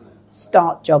grounding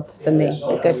start job for me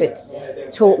because it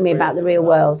taught me about the real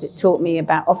world. It taught me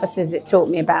about offices. It taught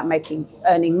me about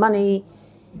earning money.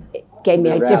 It gave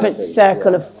me a different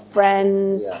circle of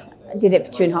friends. I did it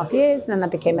for 2.5 years. Then I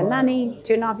became a nanny,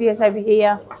 2.5 years over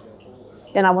here.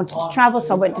 Then I wanted to travel,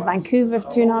 so I went to Vancouver for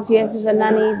 2.5 years as a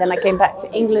nanny. Then I came back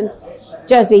to England.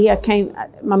 Jersey,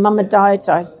 my mum had died,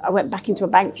 so I went back into a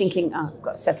bank thinking, I've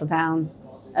got to settle down,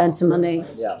 earn some money.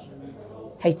 Yeah.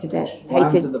 Hated it. What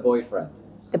happened to the boyfriend?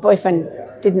 The boyfriend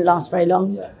didn't last very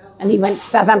long. And he went to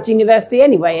Southampton University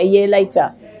anyway, a year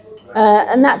later.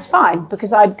 And that's fine,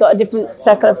 because I'd got a different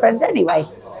circle of friends anyway.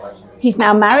 He's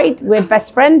now married. We're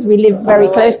best friends. We live very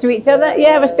close to each other.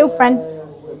 Yeah, we're still friends.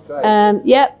 I'm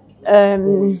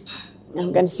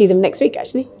going to see them next week,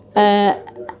 actually.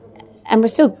 And we're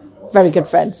still very good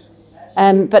friends.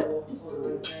 But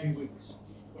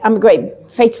I'm a great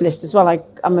fatalist as well.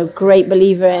 I'm a great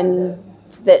believer in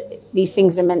that these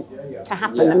things are meant to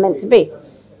happen and meant to be.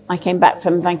 I came back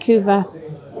from Vancouver,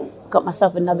 got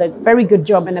myself another very good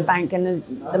job in a bank, and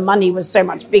the money was so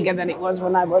much bigger than it was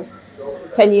when I was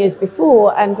 10 years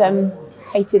before, and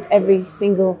hated every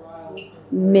single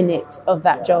minute of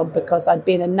that job because I'd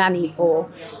been a nanny for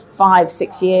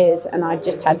 5-6 years and I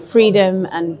just had freedom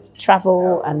and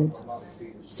travel, and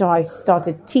so I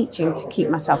started teaching to keep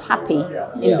myself happy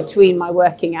in between my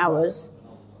working hours,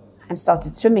 and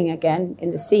started swimming again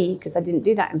in the sea because I didn't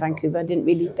do that in Vancouver.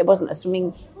 There wasn't a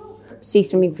sea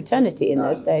swimming fraternity in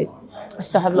those days. I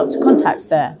still have lots of contacts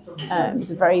there. It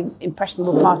was a very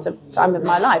impressionable time of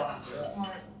my life.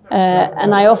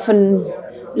 And I often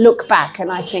look back and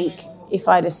I think, if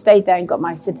I'd have stayed there and got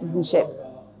my citizenship,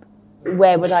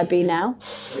 where would I be now?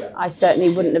 I certainly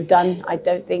wouldn't have done, I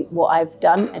don't think, what I've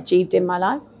achieved in my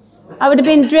life. I would have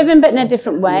been driven, but in a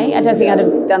different way. I don't think I'd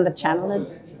have done the channel,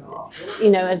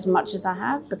 as much as I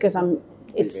have, because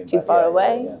it's too far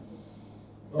away.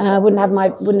 I wouldn't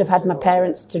have had my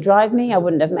parents to drive me. I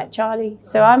wouldn't have met Charlie.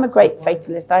 So I'm a great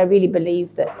fatalist. I really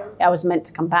believe that I was meant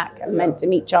to come back and meant to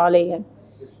meet Charlie and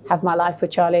have my life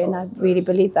with Charlie, and I really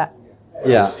believe that.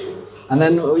 Yeah. And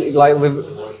then,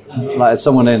 as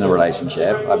someone in a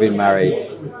relationship, I've been married,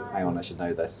 hang on, I should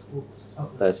know this,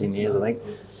 13 years, I think.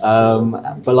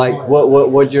 But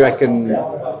what do you reckon,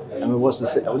 what's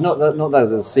not that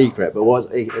it's a secret, but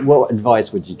what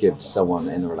advice would you give to someone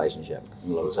in a relationship in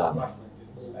the long term?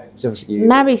 So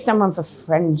marry someone for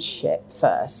friendship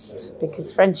first,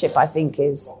 because friendship, I think,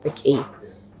 is the key.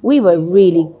 We were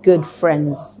really good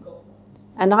friends,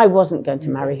 and I wasn't going to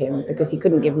marry him because he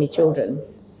couldn't give me children.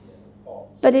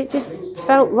 But it just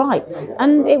felt right,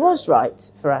 and it was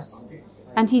right for us.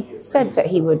 And he said that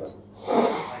he would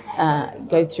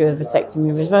go through a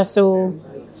vasectomy reversal,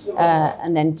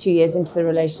 and then 2 years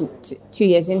into 2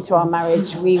 years into our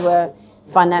marriage, we were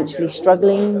financially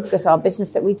struggling because our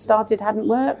business that we'd started hadn't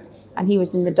worked, and he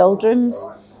was in the doldrums,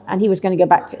 and he was going to go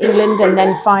back to England, and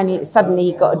then suddenly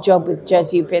he got a job with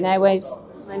Jersey European Airways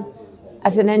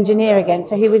as an engineer again.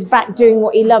 So he was back doing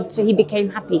what he loved, so he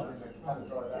became happy.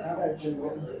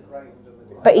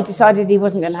 But he decided he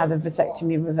wasn't going to have the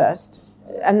vasectomy reversed,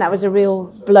 and that was a real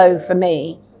blow for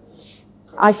me.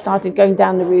 I started going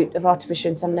down the route of artificial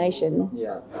insemination,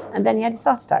 and then he had his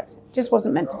heart attacks. It just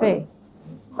wasn't meant to be.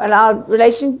 Well, our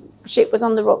relationship was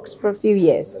on the rocks for a few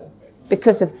years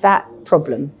because of that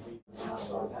problem.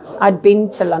 I'd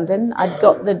been to London. I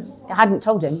hadn't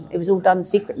told him. It was all done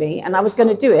secretly, and I was going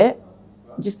to do it,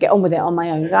 just get on with it on my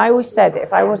own. I always said that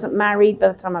if I wasn't married by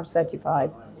the time I was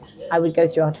 35, I would go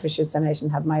through artificial insemination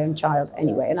and have my own child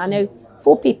anyway. And I know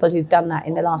 4 people who've done that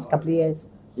in the last couple of years,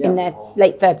 in their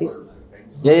late 30s.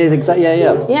 Yeah, exactly.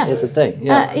 Yeah. It's a thing.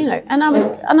 Yeah. And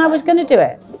I was going to do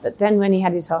it. But then when he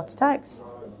had his heart attacks,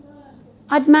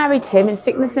 I'd married him in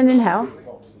sickness and in health.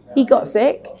 He got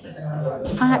sick.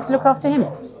 I had to look after him.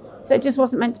 So it just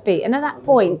wasn't meant to be. And at that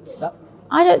point,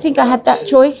 I don't think I had that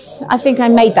choice. I think I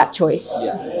made that choice.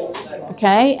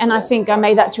 Okay? And I think I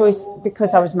made that choice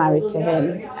because I was married to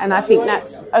him. And I think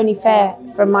that's only fair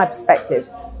from my perspective.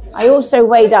 I also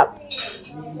weighed up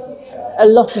a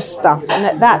lot of stuff. And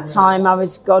at that time, I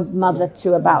was godmother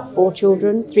to about 3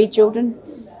 children.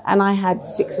 And I had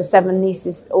 6 or 7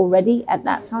 nieces already at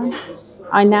that time.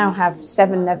 I now have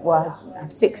 7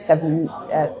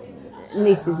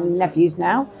 nieces and nephews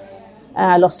now.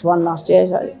 I lost one last year,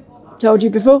 as I told you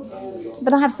before.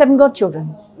 But I have 7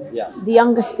 godchildren. Yeah. The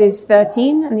youngest is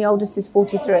 13 and the oldest is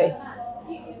 43.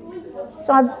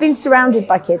 So I've been surrounded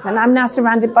by kids, and I'm now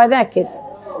surrounded by their kids.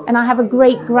 And I have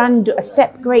a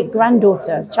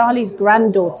step-great-granddaughter. Charlie's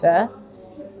granddaughter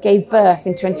gave birth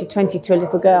in 2020 to a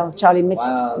little girl. Charlie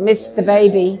missed the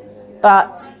baby,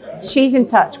 but she's in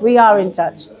touch. We are in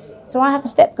touch. So I have a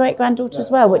step-great-granddaughter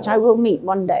as well, which I will meet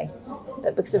one day.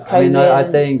 But because of COVID... I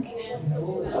think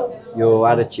your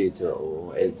attitude to it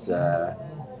all is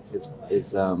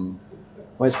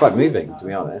it's quite moving, to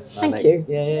be honest. Thank you.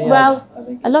 Yeah. Well,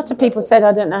 a lot of people said,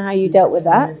 I don't know how you dealt with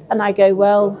that. And I go,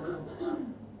 well,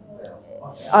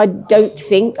 I don't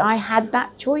think I had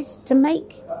that choice to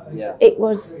make. Yeah. It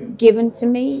was given to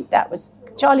me.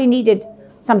 Charlie needed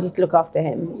somebody to look after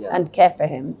him and care for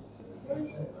him.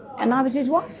 And I was his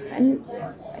wife. And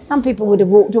some people would have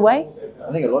walked away.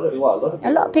 I think a lot of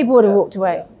people would have walked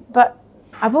away. But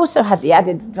I've also had the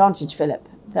added advantage, Philip,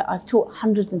 that I've taught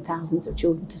hundreds and thousands of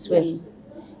children to swim. Yes.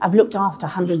 I've looked after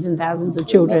hundreds and thousands of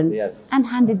children and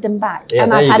handed them back. Yeah,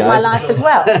 and I've had my life as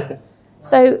well.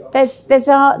 So there's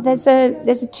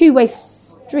a two-way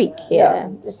streak here. Yeah.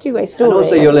 There's a two-way story. And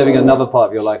also you're living another part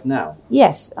of your life now.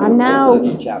 Yes, I'm now,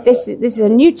 this is a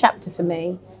new chapter for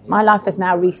me. My life has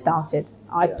now restarted,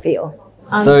 I feel.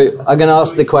 So I'm going to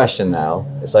ask the question now.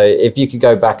 So if you could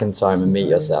go back in time and meet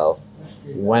yourself,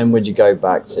 when would you go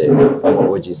back to and what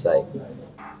would you say?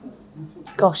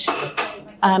 Gosh,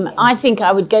 I think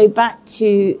I would go back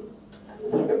to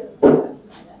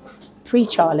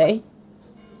pre-Charlie,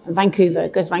 Vancouver,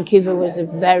 because Vancouver was a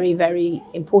very, very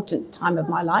important time of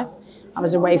my life. I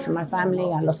was away from my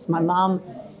family, I lost my mum,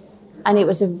 and it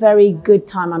was a very good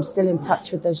time. I'm still in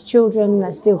touch with those children.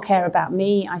 They still care about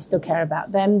me, I still care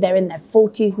about them. They're in their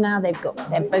 40s now,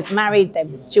 they're both married,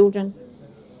 they've children.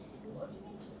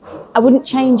 I wouldn't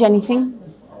change anything,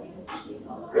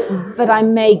 but I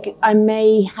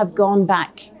may have gone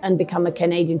back and become a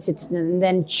Canadian citizen and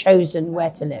then chosen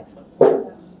where to live.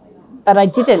 But I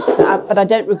didn't, but I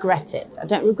don't regret it. I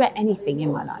don't regret anything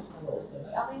in my life.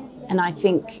 And I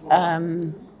think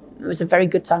it was a very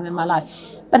good time in my life.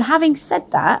 But having said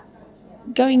that,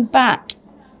 going back,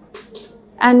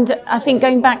 and I think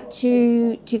going back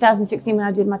to 2016 when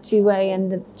I did my two-way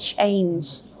and the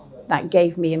change that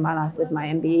gave me in my life with my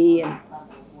M.B.E. and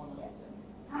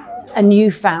a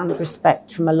newfound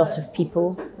respect from a lot of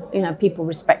people. You know, people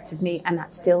respected me and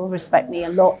that still respect me a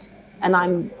lot. And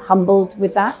I'm humbled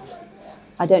with that.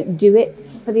 I don't do it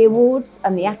for the awards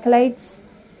and the accolades.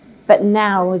 But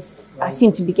now, as I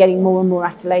seem to be getting more and more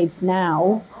accolades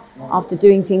now, after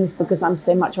doing things because I'm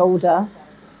so much older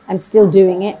and still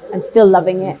doing it and still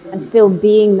loving it and still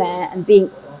being there and being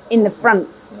in the front.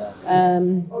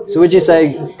 So would you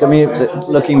say, I mean,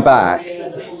 looking back,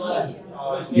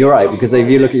 you're right, because if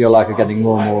you look at your life, you're getting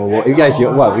more and more. You guys,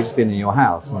 well, we've just been in your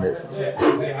house, and it's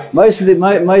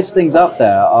most things up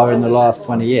there are in the last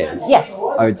 20 years. Yes,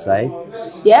 I would say.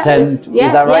 Yeah, 10. Is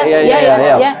that right?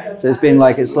 Yeah. So it's been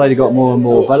like it's slowly got more and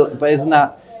more. But isn't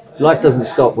that life doesn't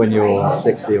stop when you're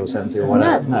 60 or 70 or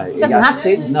whatever? No, it doesn't have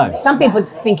to. No. Some people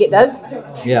think it does.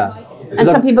 Yeah. And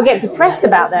some people get depressed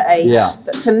about their age. Yeah.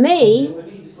 But for me,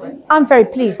 I'm very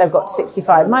pleased I've got to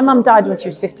 65. My mum died when she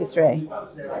was 53,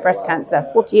 breast cancer,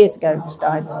 40 years ago she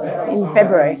died, in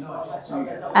February.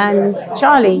 And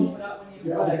Charlie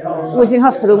was in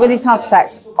hospital with his heart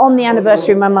attacks on the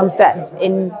anniversary of my mum's death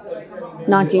in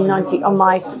 1990, on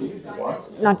my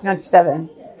 1997.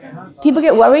 People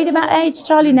get worried about age.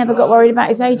 Charlie never got worried about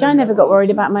his age. I never got worried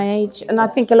about my age. And I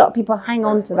think a lot of people hang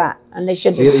on to that, and they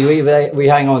shouldn't. We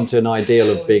hang on to an ideal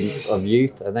of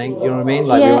youth, I think. You know what I mean?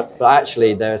 Like, but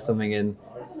actually, there is something in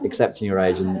accepting your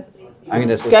age, and I mean,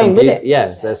 there's some beauty.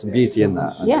 Yeah, there's some beauty in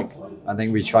that. I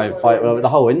think we try and fight. Well, the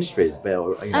whole industry is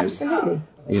built. You know, absolutely.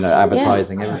 You know,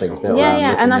 advertising, everything's built around.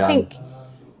 Yeah, and I think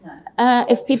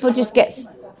if people just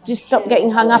stop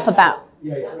getting hung up about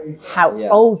how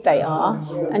old they are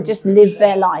and just live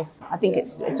their life. I think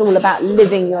it's all about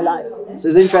living your life. So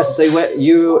it's interesting.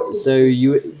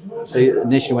 So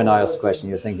initially when I asked the question,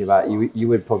 you were thinking about you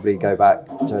would probably go back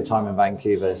to a time in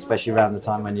Vancouver, especially around the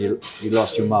time when you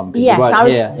lost your mum. Yes, you weren't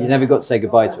here. You never got to say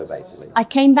goodbye to her, basically. I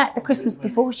came back the Christmas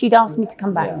before. She'd asked me to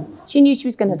come back. Yeah. She knew she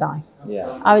was going to die.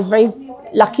 Yeah. I was very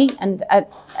lucky, and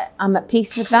I'm at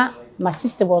peace with that. My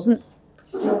sister wasn't.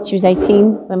 She was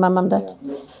 18 when my mum died.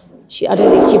 I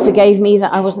don't think she forgave me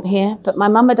that I wasn't here, but my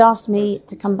mum had asked me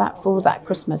to come back for that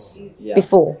Christmas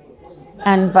before.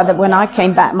 And when I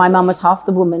came back, my mum was half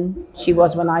the woman she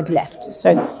was when I'd left.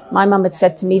 So my mum had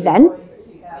said to me then,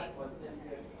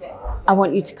 I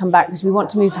want you to come back because we want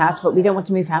to move house, but we don't want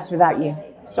to move house without you.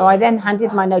 So I then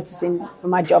handed my notice in for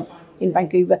my job in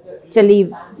Vancouver to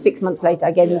leave 6 months later.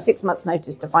 I gave them 6 months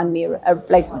notice to find me a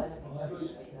replacement.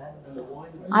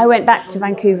 I went back to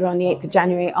Vancouver on the 8th of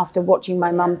January after watching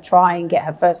my mum try and get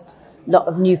her first lot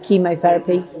of new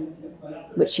chemotherapy,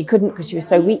 which she couldn't because she was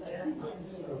so weak.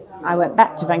 I went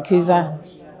back to Vancouver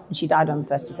and she died on the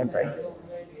 1st of February.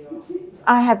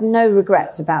 I have no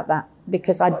regrets about that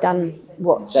because I'd done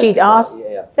what she'd asked,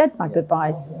 said my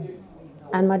goodbyes.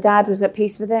 And my dad was at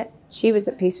peace with it, she was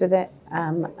at peace with it,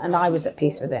 and I was at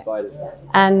peace with it.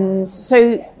 And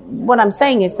so what I'm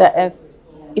saying is that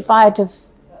if I had have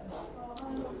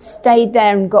stayed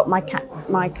there and got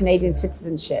my Canadian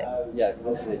citizenship. Yeah,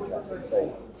 this is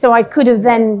interesting. So I could have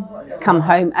then come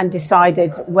home and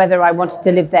decided whether I wanted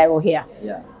to live there or here.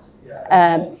 Yeah.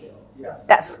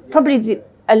 That's probably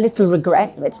a little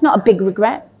regret. It's not a big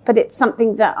regret, but it's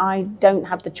something that I don't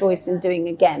have the choice in doing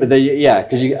again. But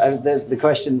because the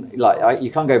question, like, you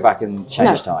can't go back and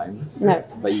change time. No.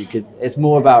 But you could. It's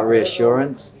more about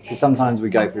reassurance. Because sometimes we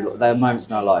go through. There are moments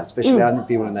in our lives, especially I think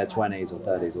people in their 20s or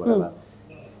 30s or whatever,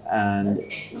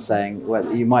 and saying,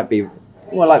 well, you might be,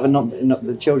 well, like not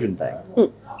the children thing.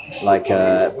 Like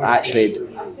actually,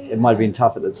 it might have been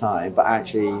tough at the time, but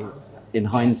actually, in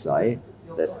hindsight,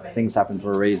 that things happen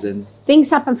for a reason. Things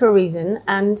happen for a reason,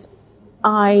 and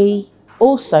I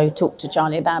also talked to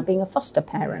Charlie about being a foster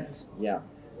parent. Yeah.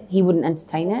 He wouldn't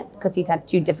entertain it because he'd had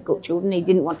 2 difficult children. He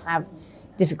didn't want to have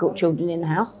difficult children in the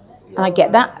house. And I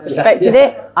get that, I respected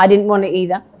it. I didn't want it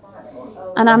either.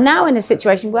 And I'm now in a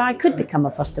situation where I could become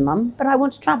a foster mum, but I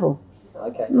want to travel.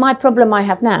 Okay. My problem I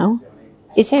have now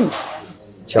is him.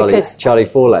 Charlie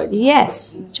Fourlegs.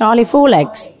 Yes, Charlie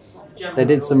Fourlegs. They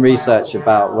did some research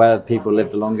about where people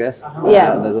live the longest.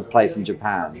 Yeah. There's a place in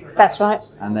Japan. That's right.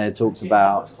 And there talks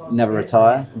about never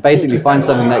retire. Basically, find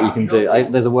something that you can do.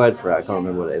 There's a word for it. I can't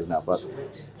remember what it is now, but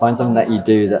find something that you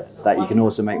do that you can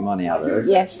also make money out of.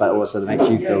 Yes. But also that makes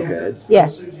you feel good.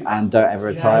 Yes. And don't ever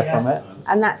retire from it.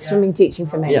 And that's swimming teaching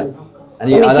for me. Yeah. And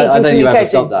Swimming I don't teaching think for you me ever coaching.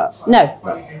 stop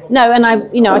that. No. And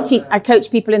I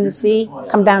coach people in the sea.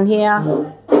 Come down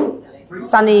here,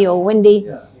 sunny or windy.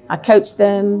 I coach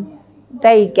them.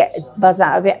 They get a buzz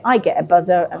out of it. I get a buzz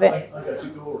out of it,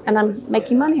 and I'm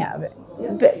making money out of it.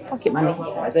 A bit of pocket money.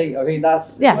 I mean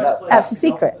that's That's the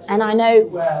secret. And I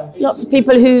know lots of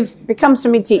people who've become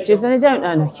swimming teachers and they don't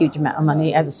earn a huge amount of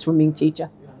money as a swimming teacher.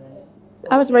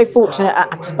 I was very fortunate at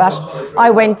Aquasplash. I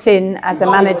went in as a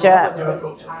manager.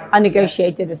 I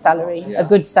negotiated a salary, a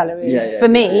good salary. For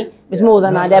me, it was more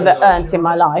than I'd ever earned in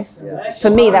my life.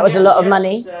 For me, that was a lot of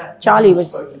money. Charlie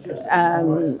was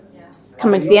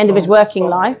coming to the end of his working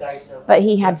life, but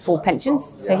he had 4 pensions,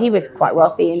 so he was quite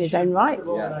wealthy in his own right.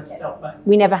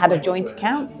 We never had a joint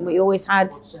account. We always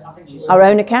had our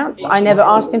own accounts. I never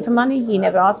asked him for money. He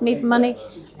never asked me for money.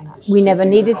 We never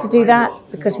needed to do that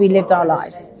because we lived our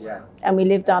lives, and we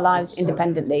lived our lives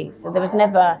independently. So there was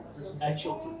never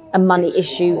a money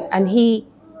issue. And he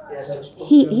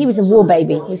was a war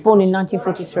baby. He was born in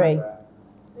 1943,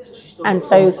 and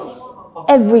so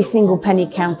every single penny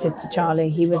counted to Charlie.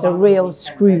 He was a real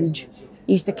Scrooge.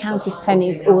 He used to count his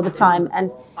pennies all the time.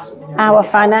 And our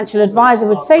financial advisor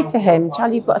would say to him,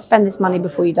 Charlie, you've got to spend this money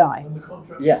before you die.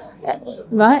 Yeah.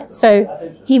 Right?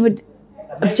 So he would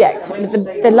object.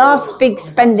 The last big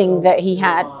spending that he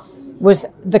had was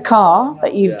the car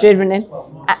that you've driven in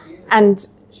and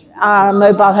our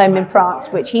mobile home in France,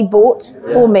 which he bought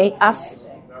for me, us,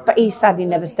 but he sadly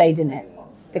never stayed in it,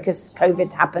 because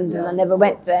COVID happened and I never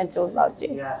went there until last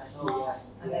year.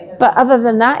 But other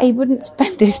than that, he wouldn't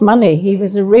spend his money. He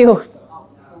was a real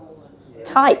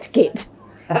tight git,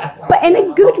 but in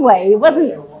a good way. He was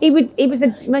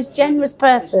the most generous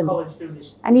person,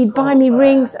 and he'd buy me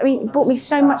rings. I mean, he bought me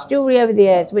so much jewellery over the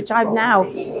years, which I've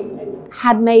now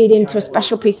had made into a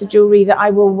special piece of jewellery that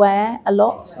I will wear a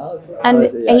lot. And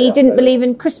he didn't believe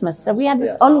in Christmas. So we had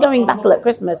this ongoing battle at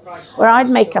Christmas where I'd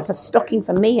make up a stocking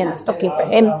for me and a stocking for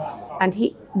him. And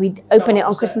we'd open it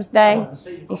on Christmas Day.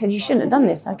 He said, you shouldn't have done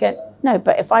this. I go, no,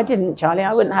 but if I didn't, Charlie,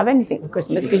 I wouldn't have anything for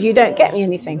Christmas because you don't get me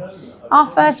anything. Our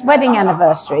first wedding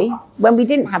anniversary, when we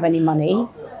didn't have any money,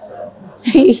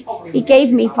 he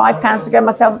gave me £5 to go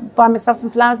buy myself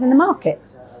some flowers in the market.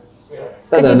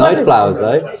 But they're nice flowers,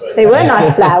 though. They were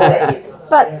nice flowers.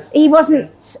 But he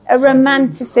wasn't a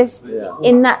romanticist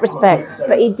in that respect.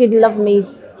 But he did love me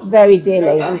very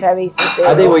dearly and very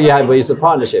sincerely. I think what you had was a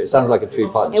partnership. It sounds like a true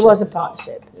partnership. It was a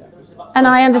partnership. And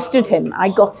I understood him. I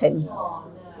got him.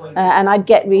 And I'd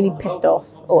get really pissed off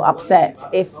or upset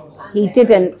if he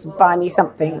didn't buy me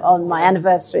something on my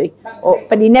anniversary.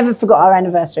 But he never forgot our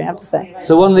anniversary, I have to say.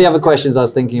 So one of the other questions I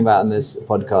was thinking about in this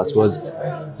podcast was,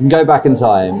 you can go back in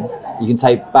time, you can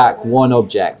take back one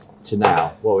object to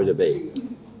now. What would it be?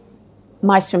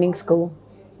 My swimming school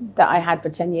that I had for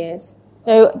 10 years.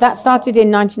 So that started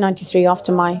in 1993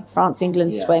 after my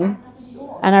France-England swim.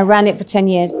 And I ran it for 10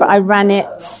 years, but I ran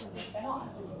it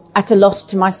at a loss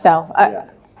to myself.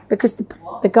 Because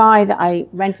the guy that I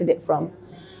rented it from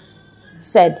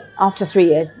said, after 3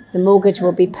 years, the mortgage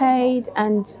will be paid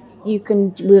and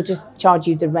we'll just charge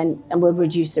you the rent and we'll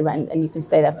reduce the rent and you can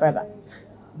stay there forever.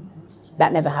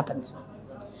 That never happened.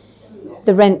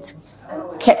 The rent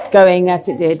kept going as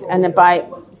it did, and by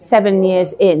 7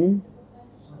 years in,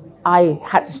 I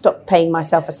had to stop paying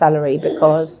myself a salary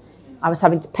because I was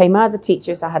having to pay my other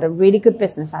teachers. I had a really good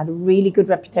business. I had a really good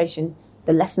reputation.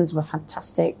 The lessons were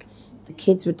fantastic. The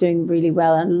kids were doing really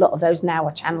well, and a lot of those now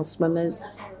are channel swimmers.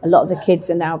 A lot of the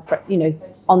kids are now,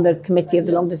 on the committee of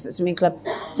the Long Distance Swimming Club.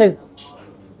 So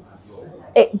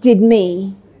it did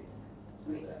me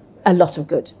a lot of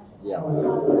good. Yeah.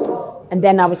 And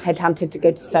then I was headhunted to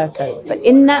go to Serco. But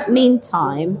in that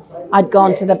meantime, I'd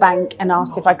gone to the bank and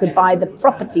asked if I could buy the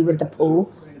property with the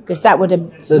pool, because that would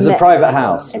have... So it's a private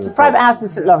house? It's a private house in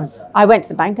St. Lawrence. I went to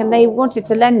the bank and they wanted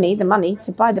to lend me the money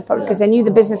to buy the property because they knew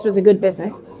the business was a good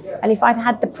business. And if I'd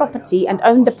had the property and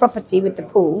owned the property with the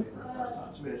pool,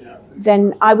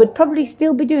 then I would probably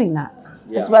still be doing that,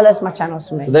 as well as my channel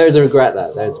swimming. So there is a regret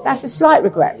there. That's a slight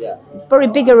regret. Probably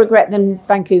bigger regret than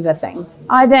Vancouver thing.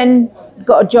 I then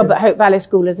got a job at Hope Valley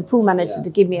School as a pool manager to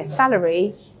give me a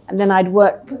salary, and then I'd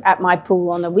work at my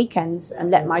pool on the weekends and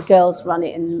let my girls run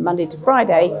it in Monday to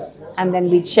Friday, and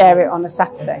then we'd share it on a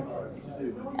Saturday.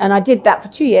 And I did that for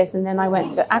 2 years, and then I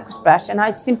went to Aquasplash, and I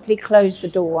simply closed the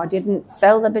door. I didn't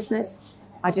sell the business.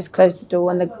 I just closed the door,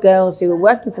 and the girls who were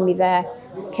working for me there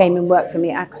came and worked for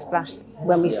me at Aquasplash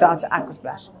when we started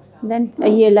Aquasplash. And then a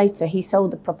year later, he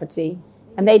sold the property,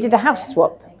 and they did a house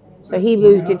swap. So he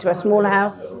moved into a smaller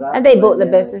house, and they bought the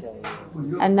business.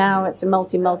 And now it's a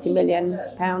multi-million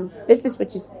pound business,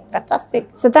 which is fantastic.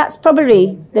 So that's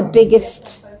probably the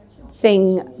biggest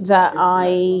thing that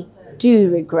I do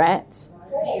regret.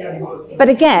 But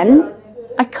again,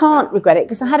 I can't regret it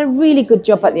because I had a really good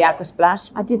job at the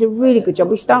Aquasplash. I did a really good job.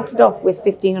 We started off with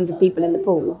 1,500 people in the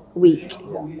pool a week.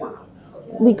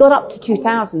 We got up to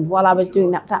 2,000 while I was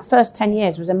doing that. That first 10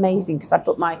 years was amazing because I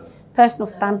put my personal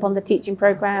stamp on the teaching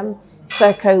program.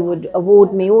 Serco would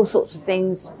award me all sorts of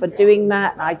things for doing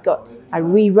that. I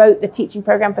rewrote the teaching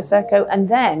program for Serco, and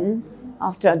then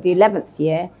after the 11th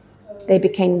year, they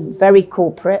became very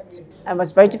corporate and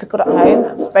was very difficult at home.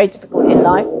 It was very difficult in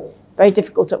life, very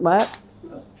difficult at work.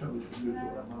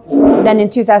 Then in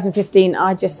 2015,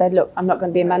 I just said, look, I'm not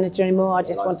going to be a manager anymore. I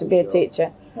just want to be a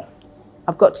teacher.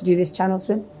 I've got to do this channel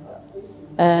swim.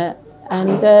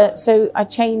 So I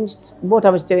changed what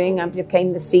I was doing. I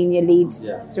became the senior lead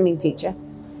swimming teacher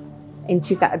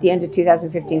at the end of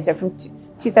 2015. So from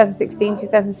 2016,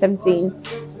 2017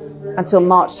 until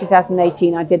March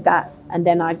 2018, I did that. And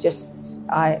then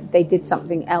they did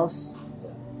something else.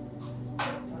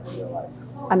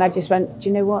 And I just went, do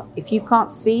you know what? If you can't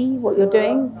see what you're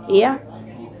doing here,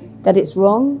 that it's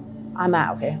wrong, I'm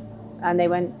out of here. And they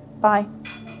went, bye.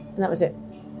 And that was it.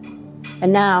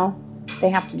 And now they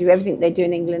have to do everything they do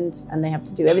in England, and they have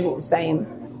to do everything the same.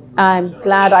 I'm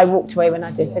glad I walked away when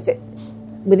I did, because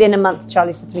within a month,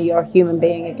 Charlie said to me, you're a human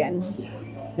being again.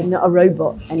 You're not a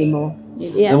robot anymore.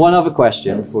 Yeah. And one other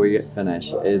question before we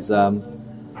finish is,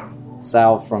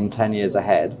 Sal from 10 years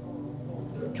ahead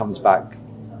comes back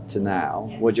to now.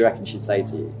 What do you reckon she'd say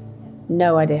to you?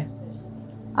 No idea.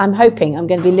 I'm hoping I'm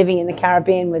going to be living in the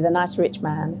Caribbean with a nice rich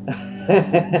man,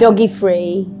 doggy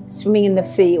free, swimming in the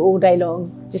sea all day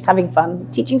long, just having fun,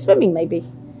 teaching swimming maybe.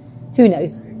 Who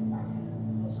knows?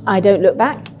 I don't look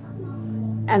back,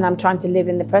 and I'm trying to live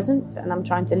in the present, and I'm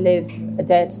trying to live a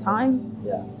day at a time,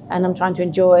 and I'm trying to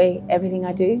enjoy everything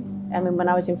I do. I mean, when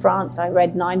I was in France, I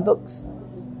read 9 books,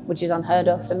 which is unheard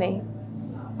of for me.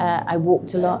 I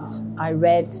walked a lot. I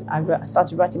read. I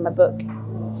started writing my book.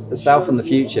 Sal from the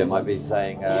future might be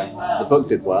saying the book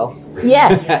did well.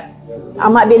 Yeah, I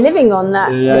might be living on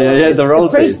that. Yeah. The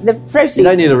royalties. The proceeds. You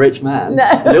don't need a rich man.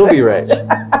 No. You'll be rich. Let's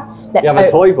you have hope.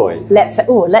 a toy boy. Let's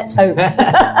hope.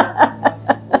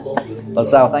 Well,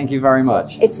 Sal, thank you very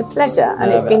much. It's a pleasure,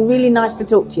 and it's been really nice to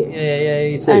talk to you. Yeah,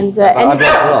 you too. And I've learned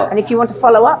a lot. and if you want to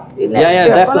follow up, let's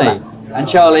do definitely. a follow-up. And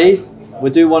Charlie,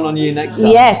 we'll do one on you next time.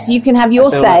 Yes, you can have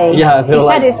your say. I feel He's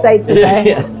had his say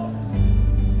today.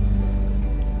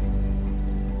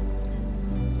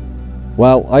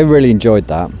 Well, I really enjoyed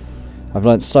that. I've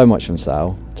learnt so much from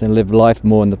Sal, to live life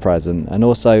more in the present, and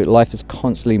also life is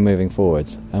constantly moving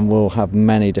forwards, and we'll have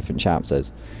many different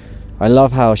chapters. I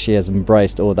love how she has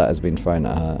embraced all that has been thrown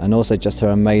at her, and also just her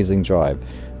amazing drive,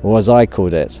 or as I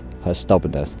called it, her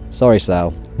stubbornness. Sorry,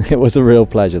 Sal. It was a real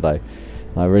pleasure though.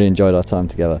 I really enjoyed our time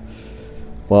together.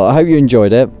 Well, I hope you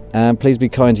enjoyed it, and please be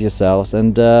kind to yourselves,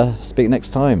 and speak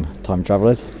next time, time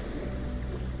travellers.